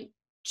trying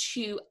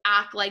to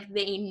act like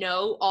they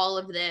know all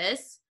of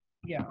this.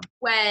 Yeah.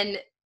 When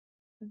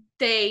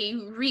they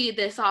read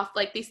this off,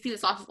 like they see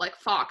this off of like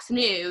Fox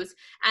News,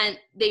 and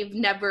they've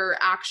never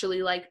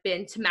actually like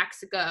been to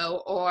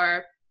Mexico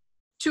or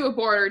to a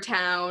border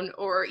town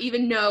or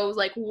even know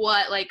like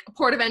what like a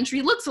port of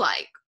entry looks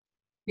like.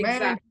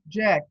 Exactly.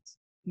 Interject.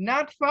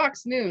 Not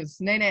Fox News.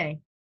 Nay.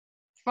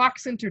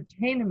 Fox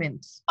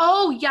Entertainment.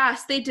 Oh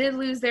yes, they did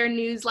lose their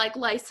news like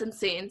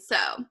licensing, so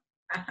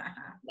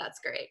that's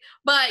great.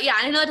 But yeah,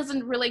 I know it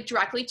doesn't relate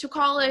directly to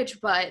college,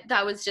 but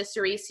that was just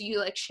a reason you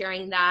like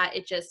sharing that.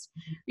 It just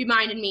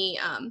reminded me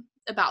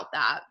about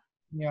that.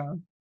 Yeah.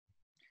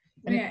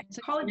 Yeah,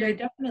 in college,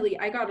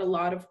 I got a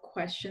lot of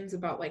questions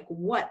about like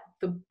what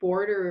the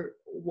border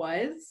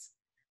was.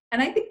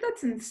 And I think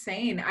that's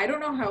insane. I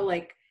don't know how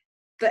like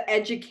the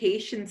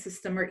education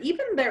system or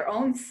even their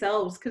own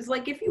selves, because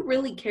like if you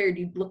really cared,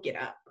 you'd look it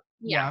up.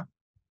 Yeah.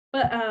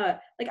 But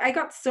like I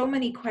got so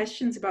many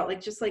questions about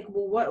like just like,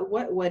 well,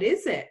 what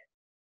is it?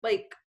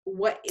 Like,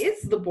 what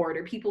is the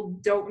border? People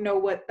don't know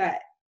what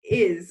that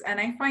is. And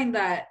I find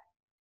that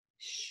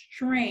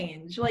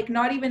strange. Like,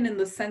 not even in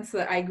the sense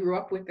that I grew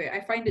up with it.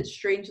 I find it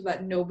strange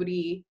that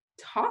nobody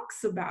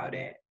talks about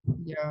it.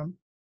 Yeah.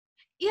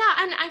 Yeah,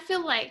 and I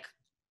feel like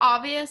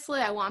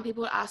obviously I want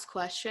people to ask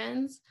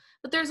questions,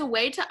 but there's a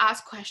way to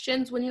ask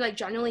questions when you're like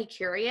genuinely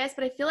curious.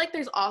 But I feel like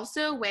there's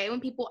also a way when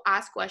people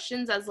ask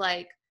questions as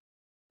like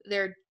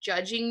they're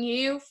judging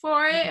you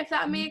for it, if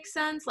that makes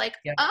sense. Like,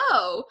 Yeah.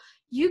 oh,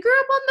 you grew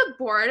up on the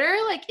border?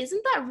 Like,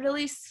 isn't that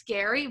really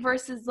scary?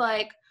 Versus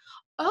like,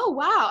 oh,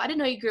 wow, I didn't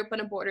know you grew up in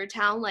a border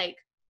town. Like,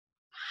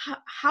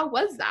 how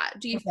was that?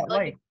 Do you What's feel that like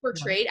like? it's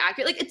portrayed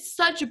accurate? Like, it's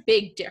such a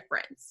big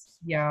difference.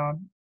 Yeah.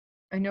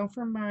 I know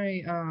from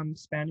my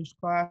Spanish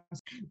class,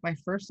 my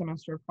first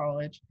semester of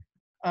college,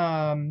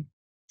 um,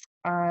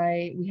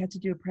 we had to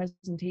do a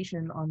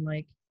presentation on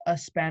like a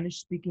Spanish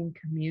speaking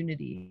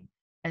community.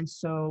 And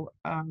so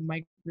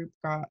my group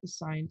got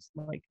assigned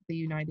like the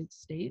United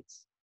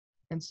States.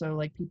 And so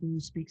like people who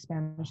speak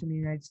Spanish in the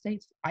United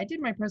States, I did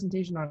my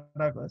presentation on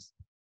Douglas.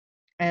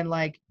 And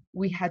like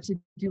we had to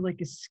do like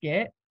a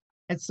skit.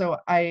 And so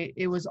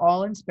it was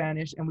all in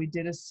Spanish, and we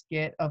did a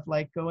skit of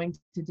like going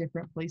to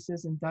different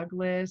places in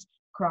Douglas,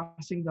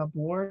 crossing the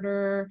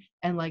border,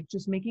 and like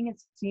just making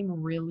it seem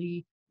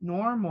really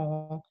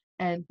normal,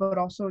 and but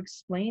also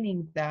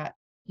explaining that,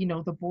 you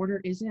know, the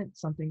border isn't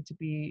something to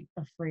be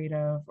afraid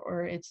of,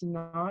 or it's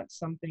not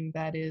something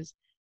that is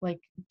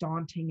like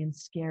daunting and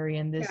scary,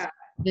 and Yeah.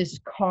 this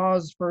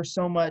cause for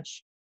so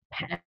much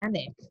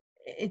panic.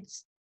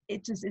 It's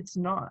it's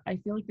not. I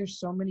feel like there's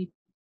so many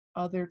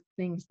other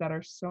things that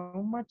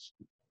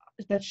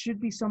should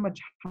be so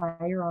much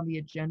higher on the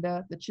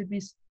agenda, that should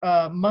be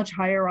much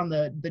higher on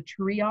the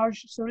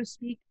triage, so to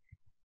speak,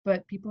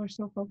 but people are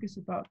so focused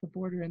about the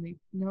border and they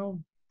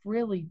know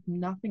really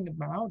nothing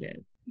about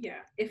it.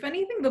 Yeah. If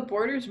anything, the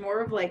border's more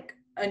of like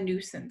a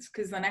nuisance,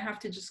 because then I have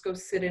to just go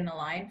sit in a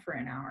line for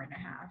an hour and a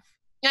half.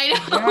 I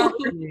know.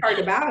 Exactly. Hard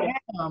about it.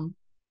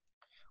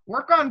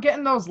 Work on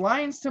getting those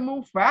lines to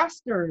move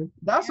faster.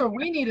 That's what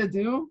we need to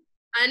do.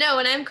 I know,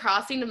 when I'm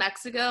crossing to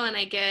Mexico and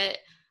I get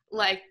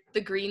like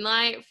the green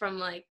light from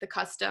like the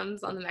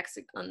customs on the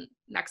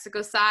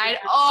Mexico side.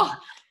 Oh,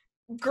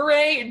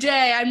 great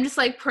day. I'm just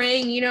like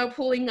praying, you know,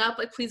 pulling up,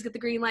 like, please get the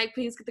green light,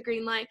 please get the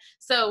green light.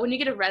 So when you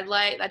get a red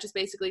light, that just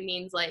basically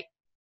means like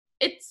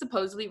it's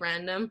supposedly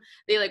random.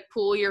 They like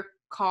pull your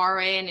car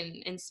in and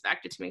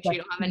inspect it to make sure you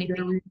don't have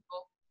anything.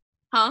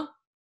 Huh?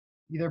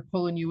 Either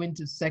pulling you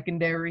into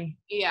secondary.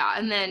 Yeah,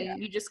 and then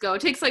you just go.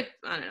 It takes like,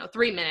 I don't know,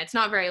 3 minutes,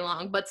 not very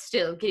long, but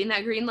still getting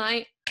that green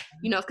light,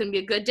 you know, it's gonna be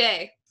a good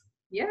day.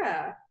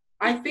 Yeah.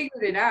 I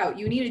figured it out.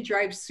 You need to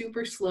drive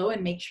super slow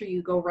and make sure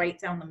you go right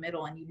down the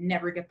middle and you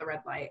never get the red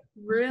light.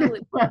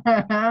 Really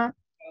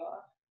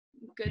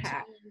good.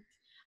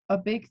 A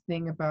big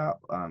thing about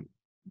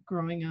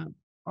growing up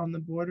on the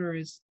border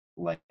is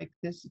like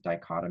this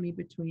dichotomy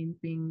between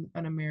being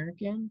an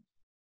American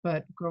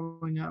but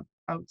growing up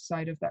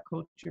outside of that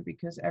culture,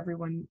 because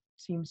everyone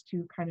seems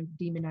to kind of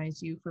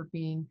demonize you for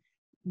being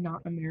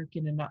not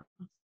American enough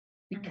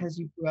because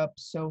you grew up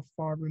so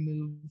far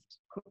removed,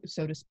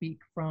 so to speak,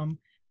 from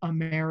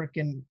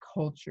American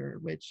culture,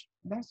 which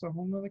that's a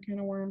whole nother can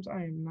of worms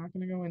I am not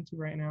going to go into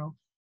right now.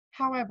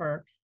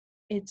 However,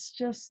 it's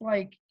just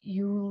like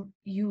you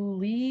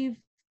leave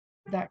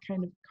that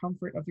kind of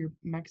comfort of your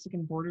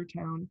Mexican border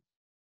town,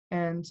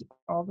 and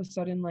all of a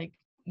sudden like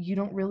you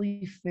don't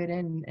really fit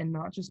in, and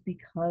not just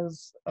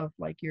because of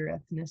like your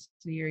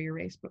ethnicity or your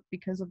race, but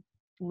because of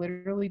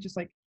literally just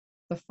like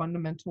the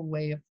fundamental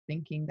way of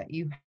thinking that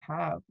you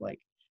have. Like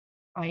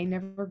I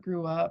never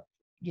grew up,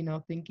 you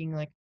know, thinking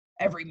like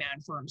every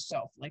man for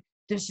himself, like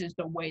this is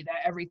the way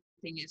that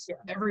everything is,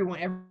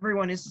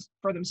 everyone is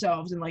for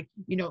themselves, and like,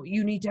 you know,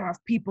 you need to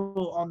have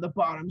people on the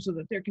bottom so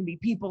that there can be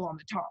people on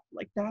the top.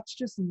 Like that's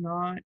just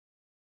not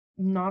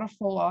a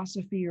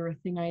philosophy or a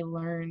thing I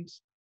learned,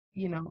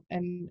 you know.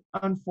 And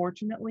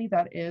unfortunately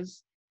that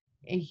is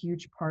a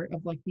huge part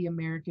of like the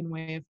American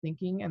way of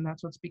thinking, and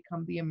that's what's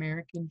become the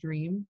American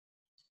dream.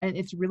 And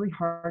it's really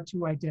hard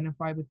to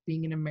identify with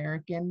being an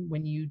American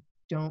when you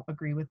don't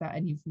agree with that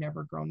and you've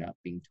never grown up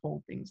being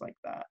told things like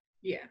that.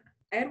 Yeah.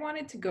 I had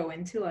wanted to go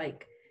into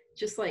like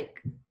just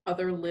like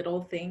other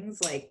little things,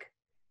 like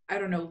I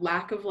don't know,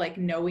 lack of like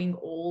knowing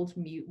old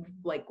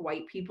like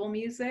white people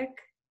music.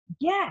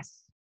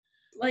 Yes.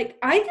 Like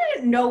I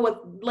didn't know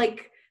what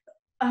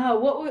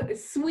what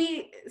was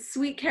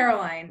Sweet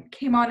Caroline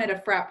came on at a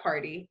frat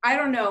party. I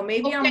don't know,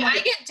 maybe okay, I'm like, I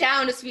get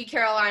down to Sweet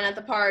Caroline at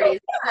the parties.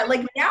 yeah,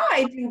 like now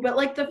I do, but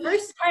like the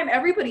first time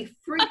everybody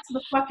freaked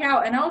the fuck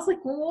out and I was like,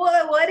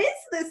 what is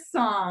this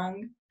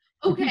song?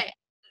 Okay,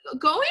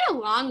 going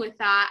along with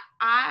that,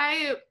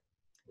 I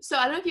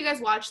don't know if you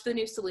guys watched the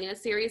new Selena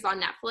series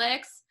on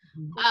Netflix.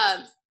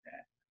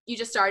 You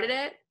just started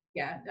it?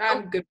 Yeah,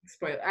 I'm good with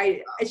spoiler.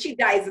 She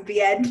dies at the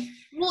end.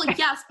 Well,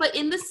 yes, but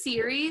in the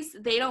series,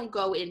 they don't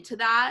go into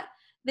that.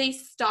 They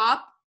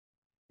stop.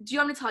 Do you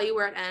want me to tell you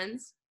where it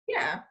ends?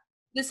 Yeah.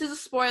 This is a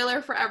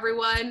spoiler for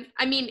everyone.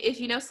 I mean,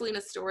 if you know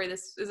Selena's story,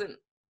 this isn't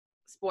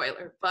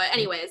spoiler. But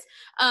anyways,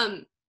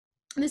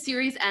 the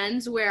series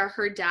ends where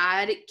her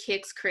dad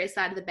kicks Chris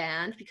out of the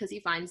band because he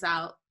finds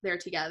out they're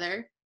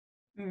together.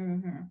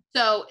 Mm-hmm.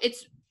 So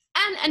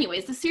and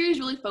anyways, the series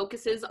really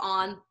focuses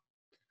on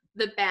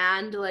the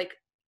band like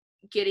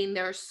getting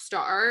their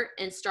start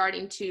and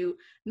starting to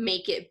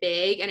make it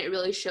big, and it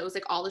really shows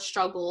like all the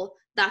struggle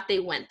that they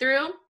went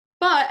through.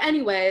 But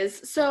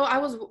anyways, so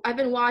I've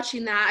been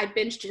watching that. I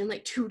binged it in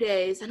like 2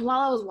 days, and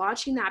while I was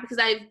watching that, because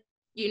I've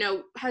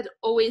had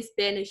always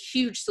been a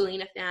huge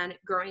Selena fan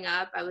growing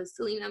up. I was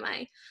Selena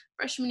my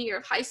freshman year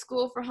of high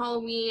school for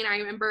Halloween. I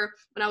remember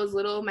when I was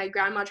little, my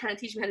grandma trying to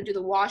teach me how to do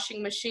the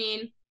washing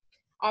machine.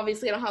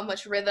 Obviously, I don't have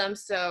much rhythm,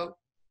 so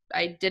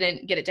I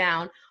didn't get it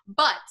down.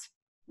 But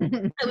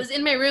I was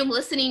in my room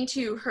listening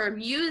to her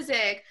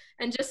music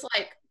and just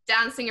like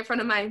dancing in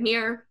front of my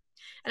mirror.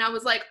 And I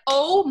was like,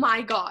 oh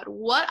my God,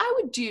 what I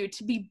would do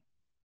to be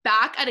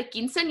back at a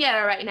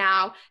quinceañera right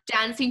now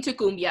dancing to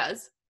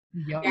cumbias.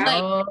 Yeah.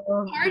 Like,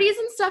 parties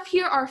and stuff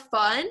here are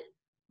fun,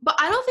 but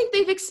I don't think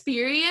they've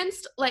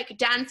experienced like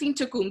dancing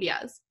to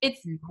cumbias. They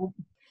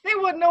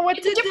wouldn't know what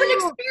to do. It's a different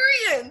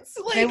experience.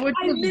 Like,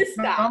 I miss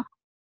that.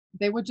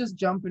 They would just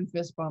jump and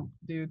fist bump,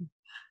 dude.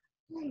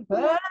 Oh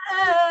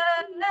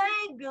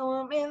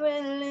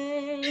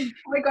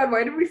my God,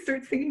 why did we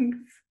start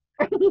singing?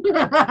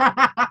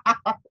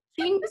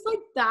 Things like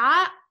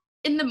that,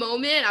 in the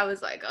moment, I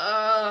was like,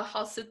 oh,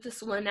 I'll sit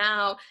this one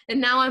out.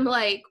 And now I'm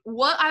like,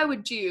 what I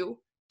would do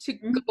to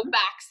go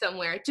back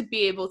somewhere to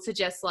be able to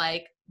just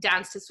like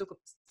dance to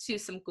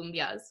some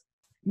cumbias.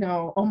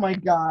 No, oh my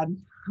God,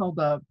 hold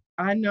up.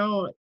 I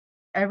know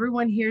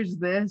everyone hears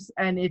this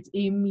and it's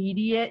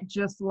immediate,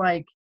 just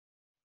like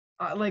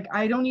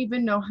I don't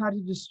even know how to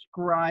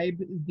describe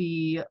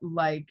the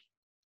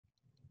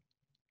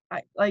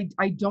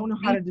I don't know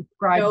how to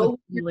describe the feeling.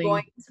 You're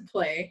going to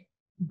play.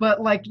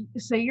 But like,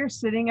 say you're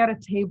sitting at a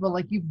table,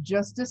 like you've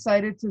just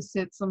decided to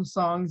sit some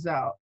songs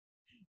out,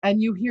 and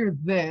you hear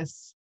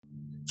this.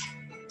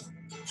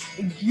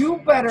 You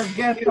better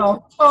get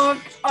the fuck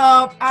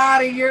up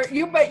out of here.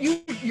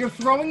 You're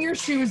throwing your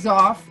shoes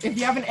off. If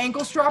you have an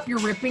ankle strap, you're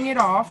ripping it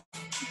off.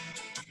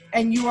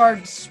 And you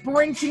are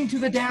sprinting to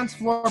the dance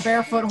floor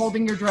barefoot,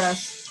 holding your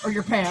dress or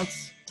your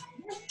pants.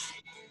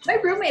 My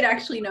roommate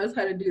actually knows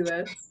how to do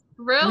this.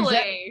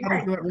 Really? How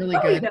to do it really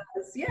Oh, good. he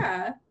does,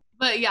 yeah.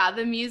 But yeah,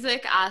 the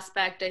music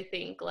aspect, I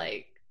think,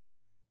 like,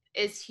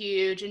 is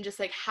huge, and just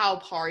like how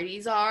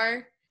parties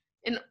are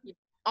and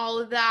all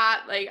of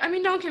that. Like, I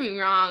mean, don't get me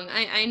wrong,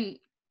 I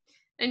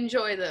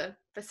enjoy the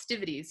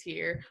festivities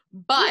here,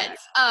 but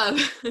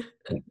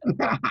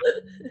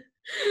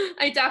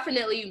I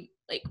definitely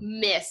like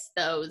miss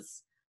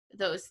those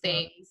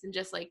things and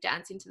just like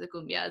dancing to the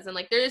cumbias, and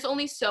like there's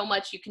only so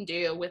much you can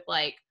do with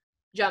like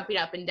jumping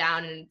up and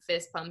down and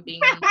fist pumping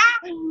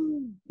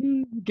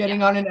and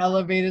getting on an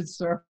elevated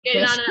surface.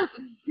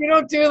 You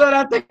don't do that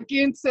at the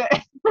quince.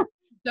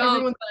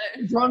 Everyone's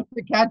drunk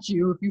to catch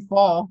you if you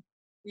fall.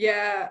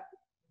 Yeah,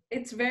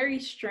 it's very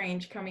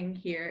strange coming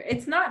here.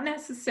 It's not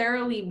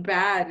necessarily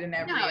bad in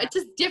every. No, it's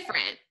just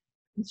different.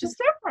 It's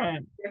just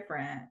different.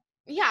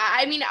 Yeah,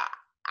 I mean,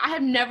 I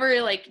have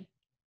never like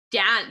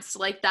danced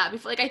like that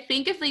before. Like, I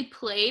think if they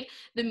played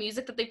the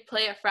music that they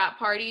play at frat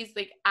parties,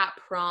 like at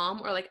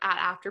prom or like at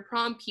after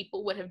prom,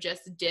 people would have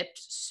just dipped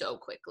so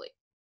quickly.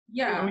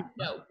 Yeah.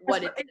 No,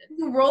 what if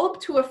you roll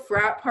up to a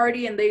frat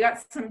party and they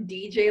got some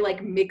DJ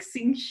like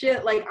mixing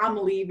shit, like I'm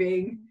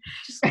leaving.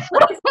 Just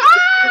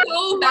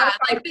so bad.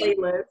 Like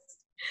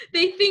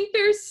they think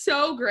they're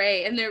so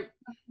great, and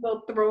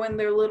they'll throw in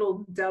their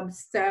little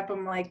dubstep.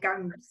 I'm like,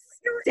 I'm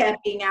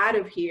stepping out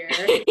of here.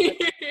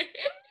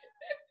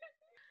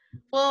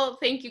 Well,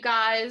 thank you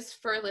guys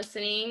for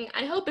listening.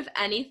 I hope, if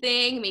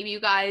anything, maybe you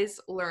guys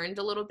learned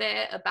a little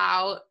bit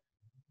about,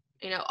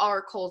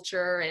 our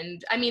culture.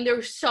 And I mean, there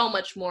was so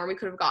much more we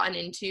could have gotten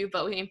into,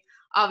 but we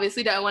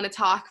obviously don't want to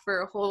talk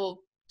for a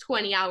whole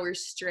 20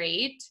 hours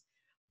straight.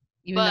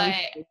 But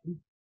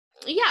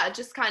yeah,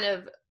 just kind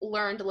of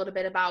learned a little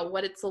bit about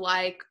what it's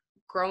like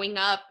growing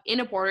up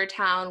in a border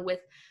town with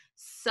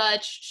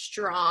such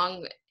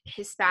strong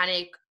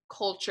Hispanic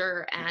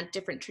culture and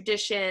different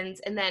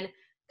traditions, and then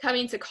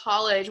coming to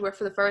college where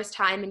for the first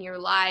time in your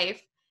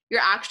life,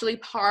 you're actually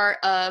part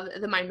of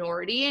the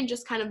minority, and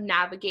just kind of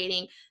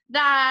navigating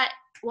that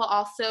while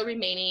also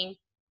remaining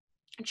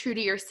true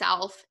to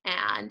yourself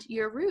and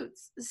your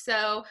roots.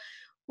 So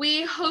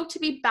we hope to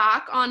be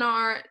back on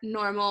our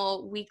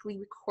normal weekly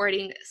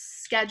recording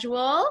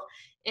schedule,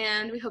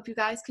 and we hope you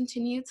guys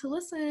continue to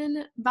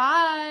listen.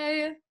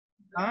 Bye.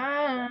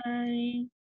 Bye.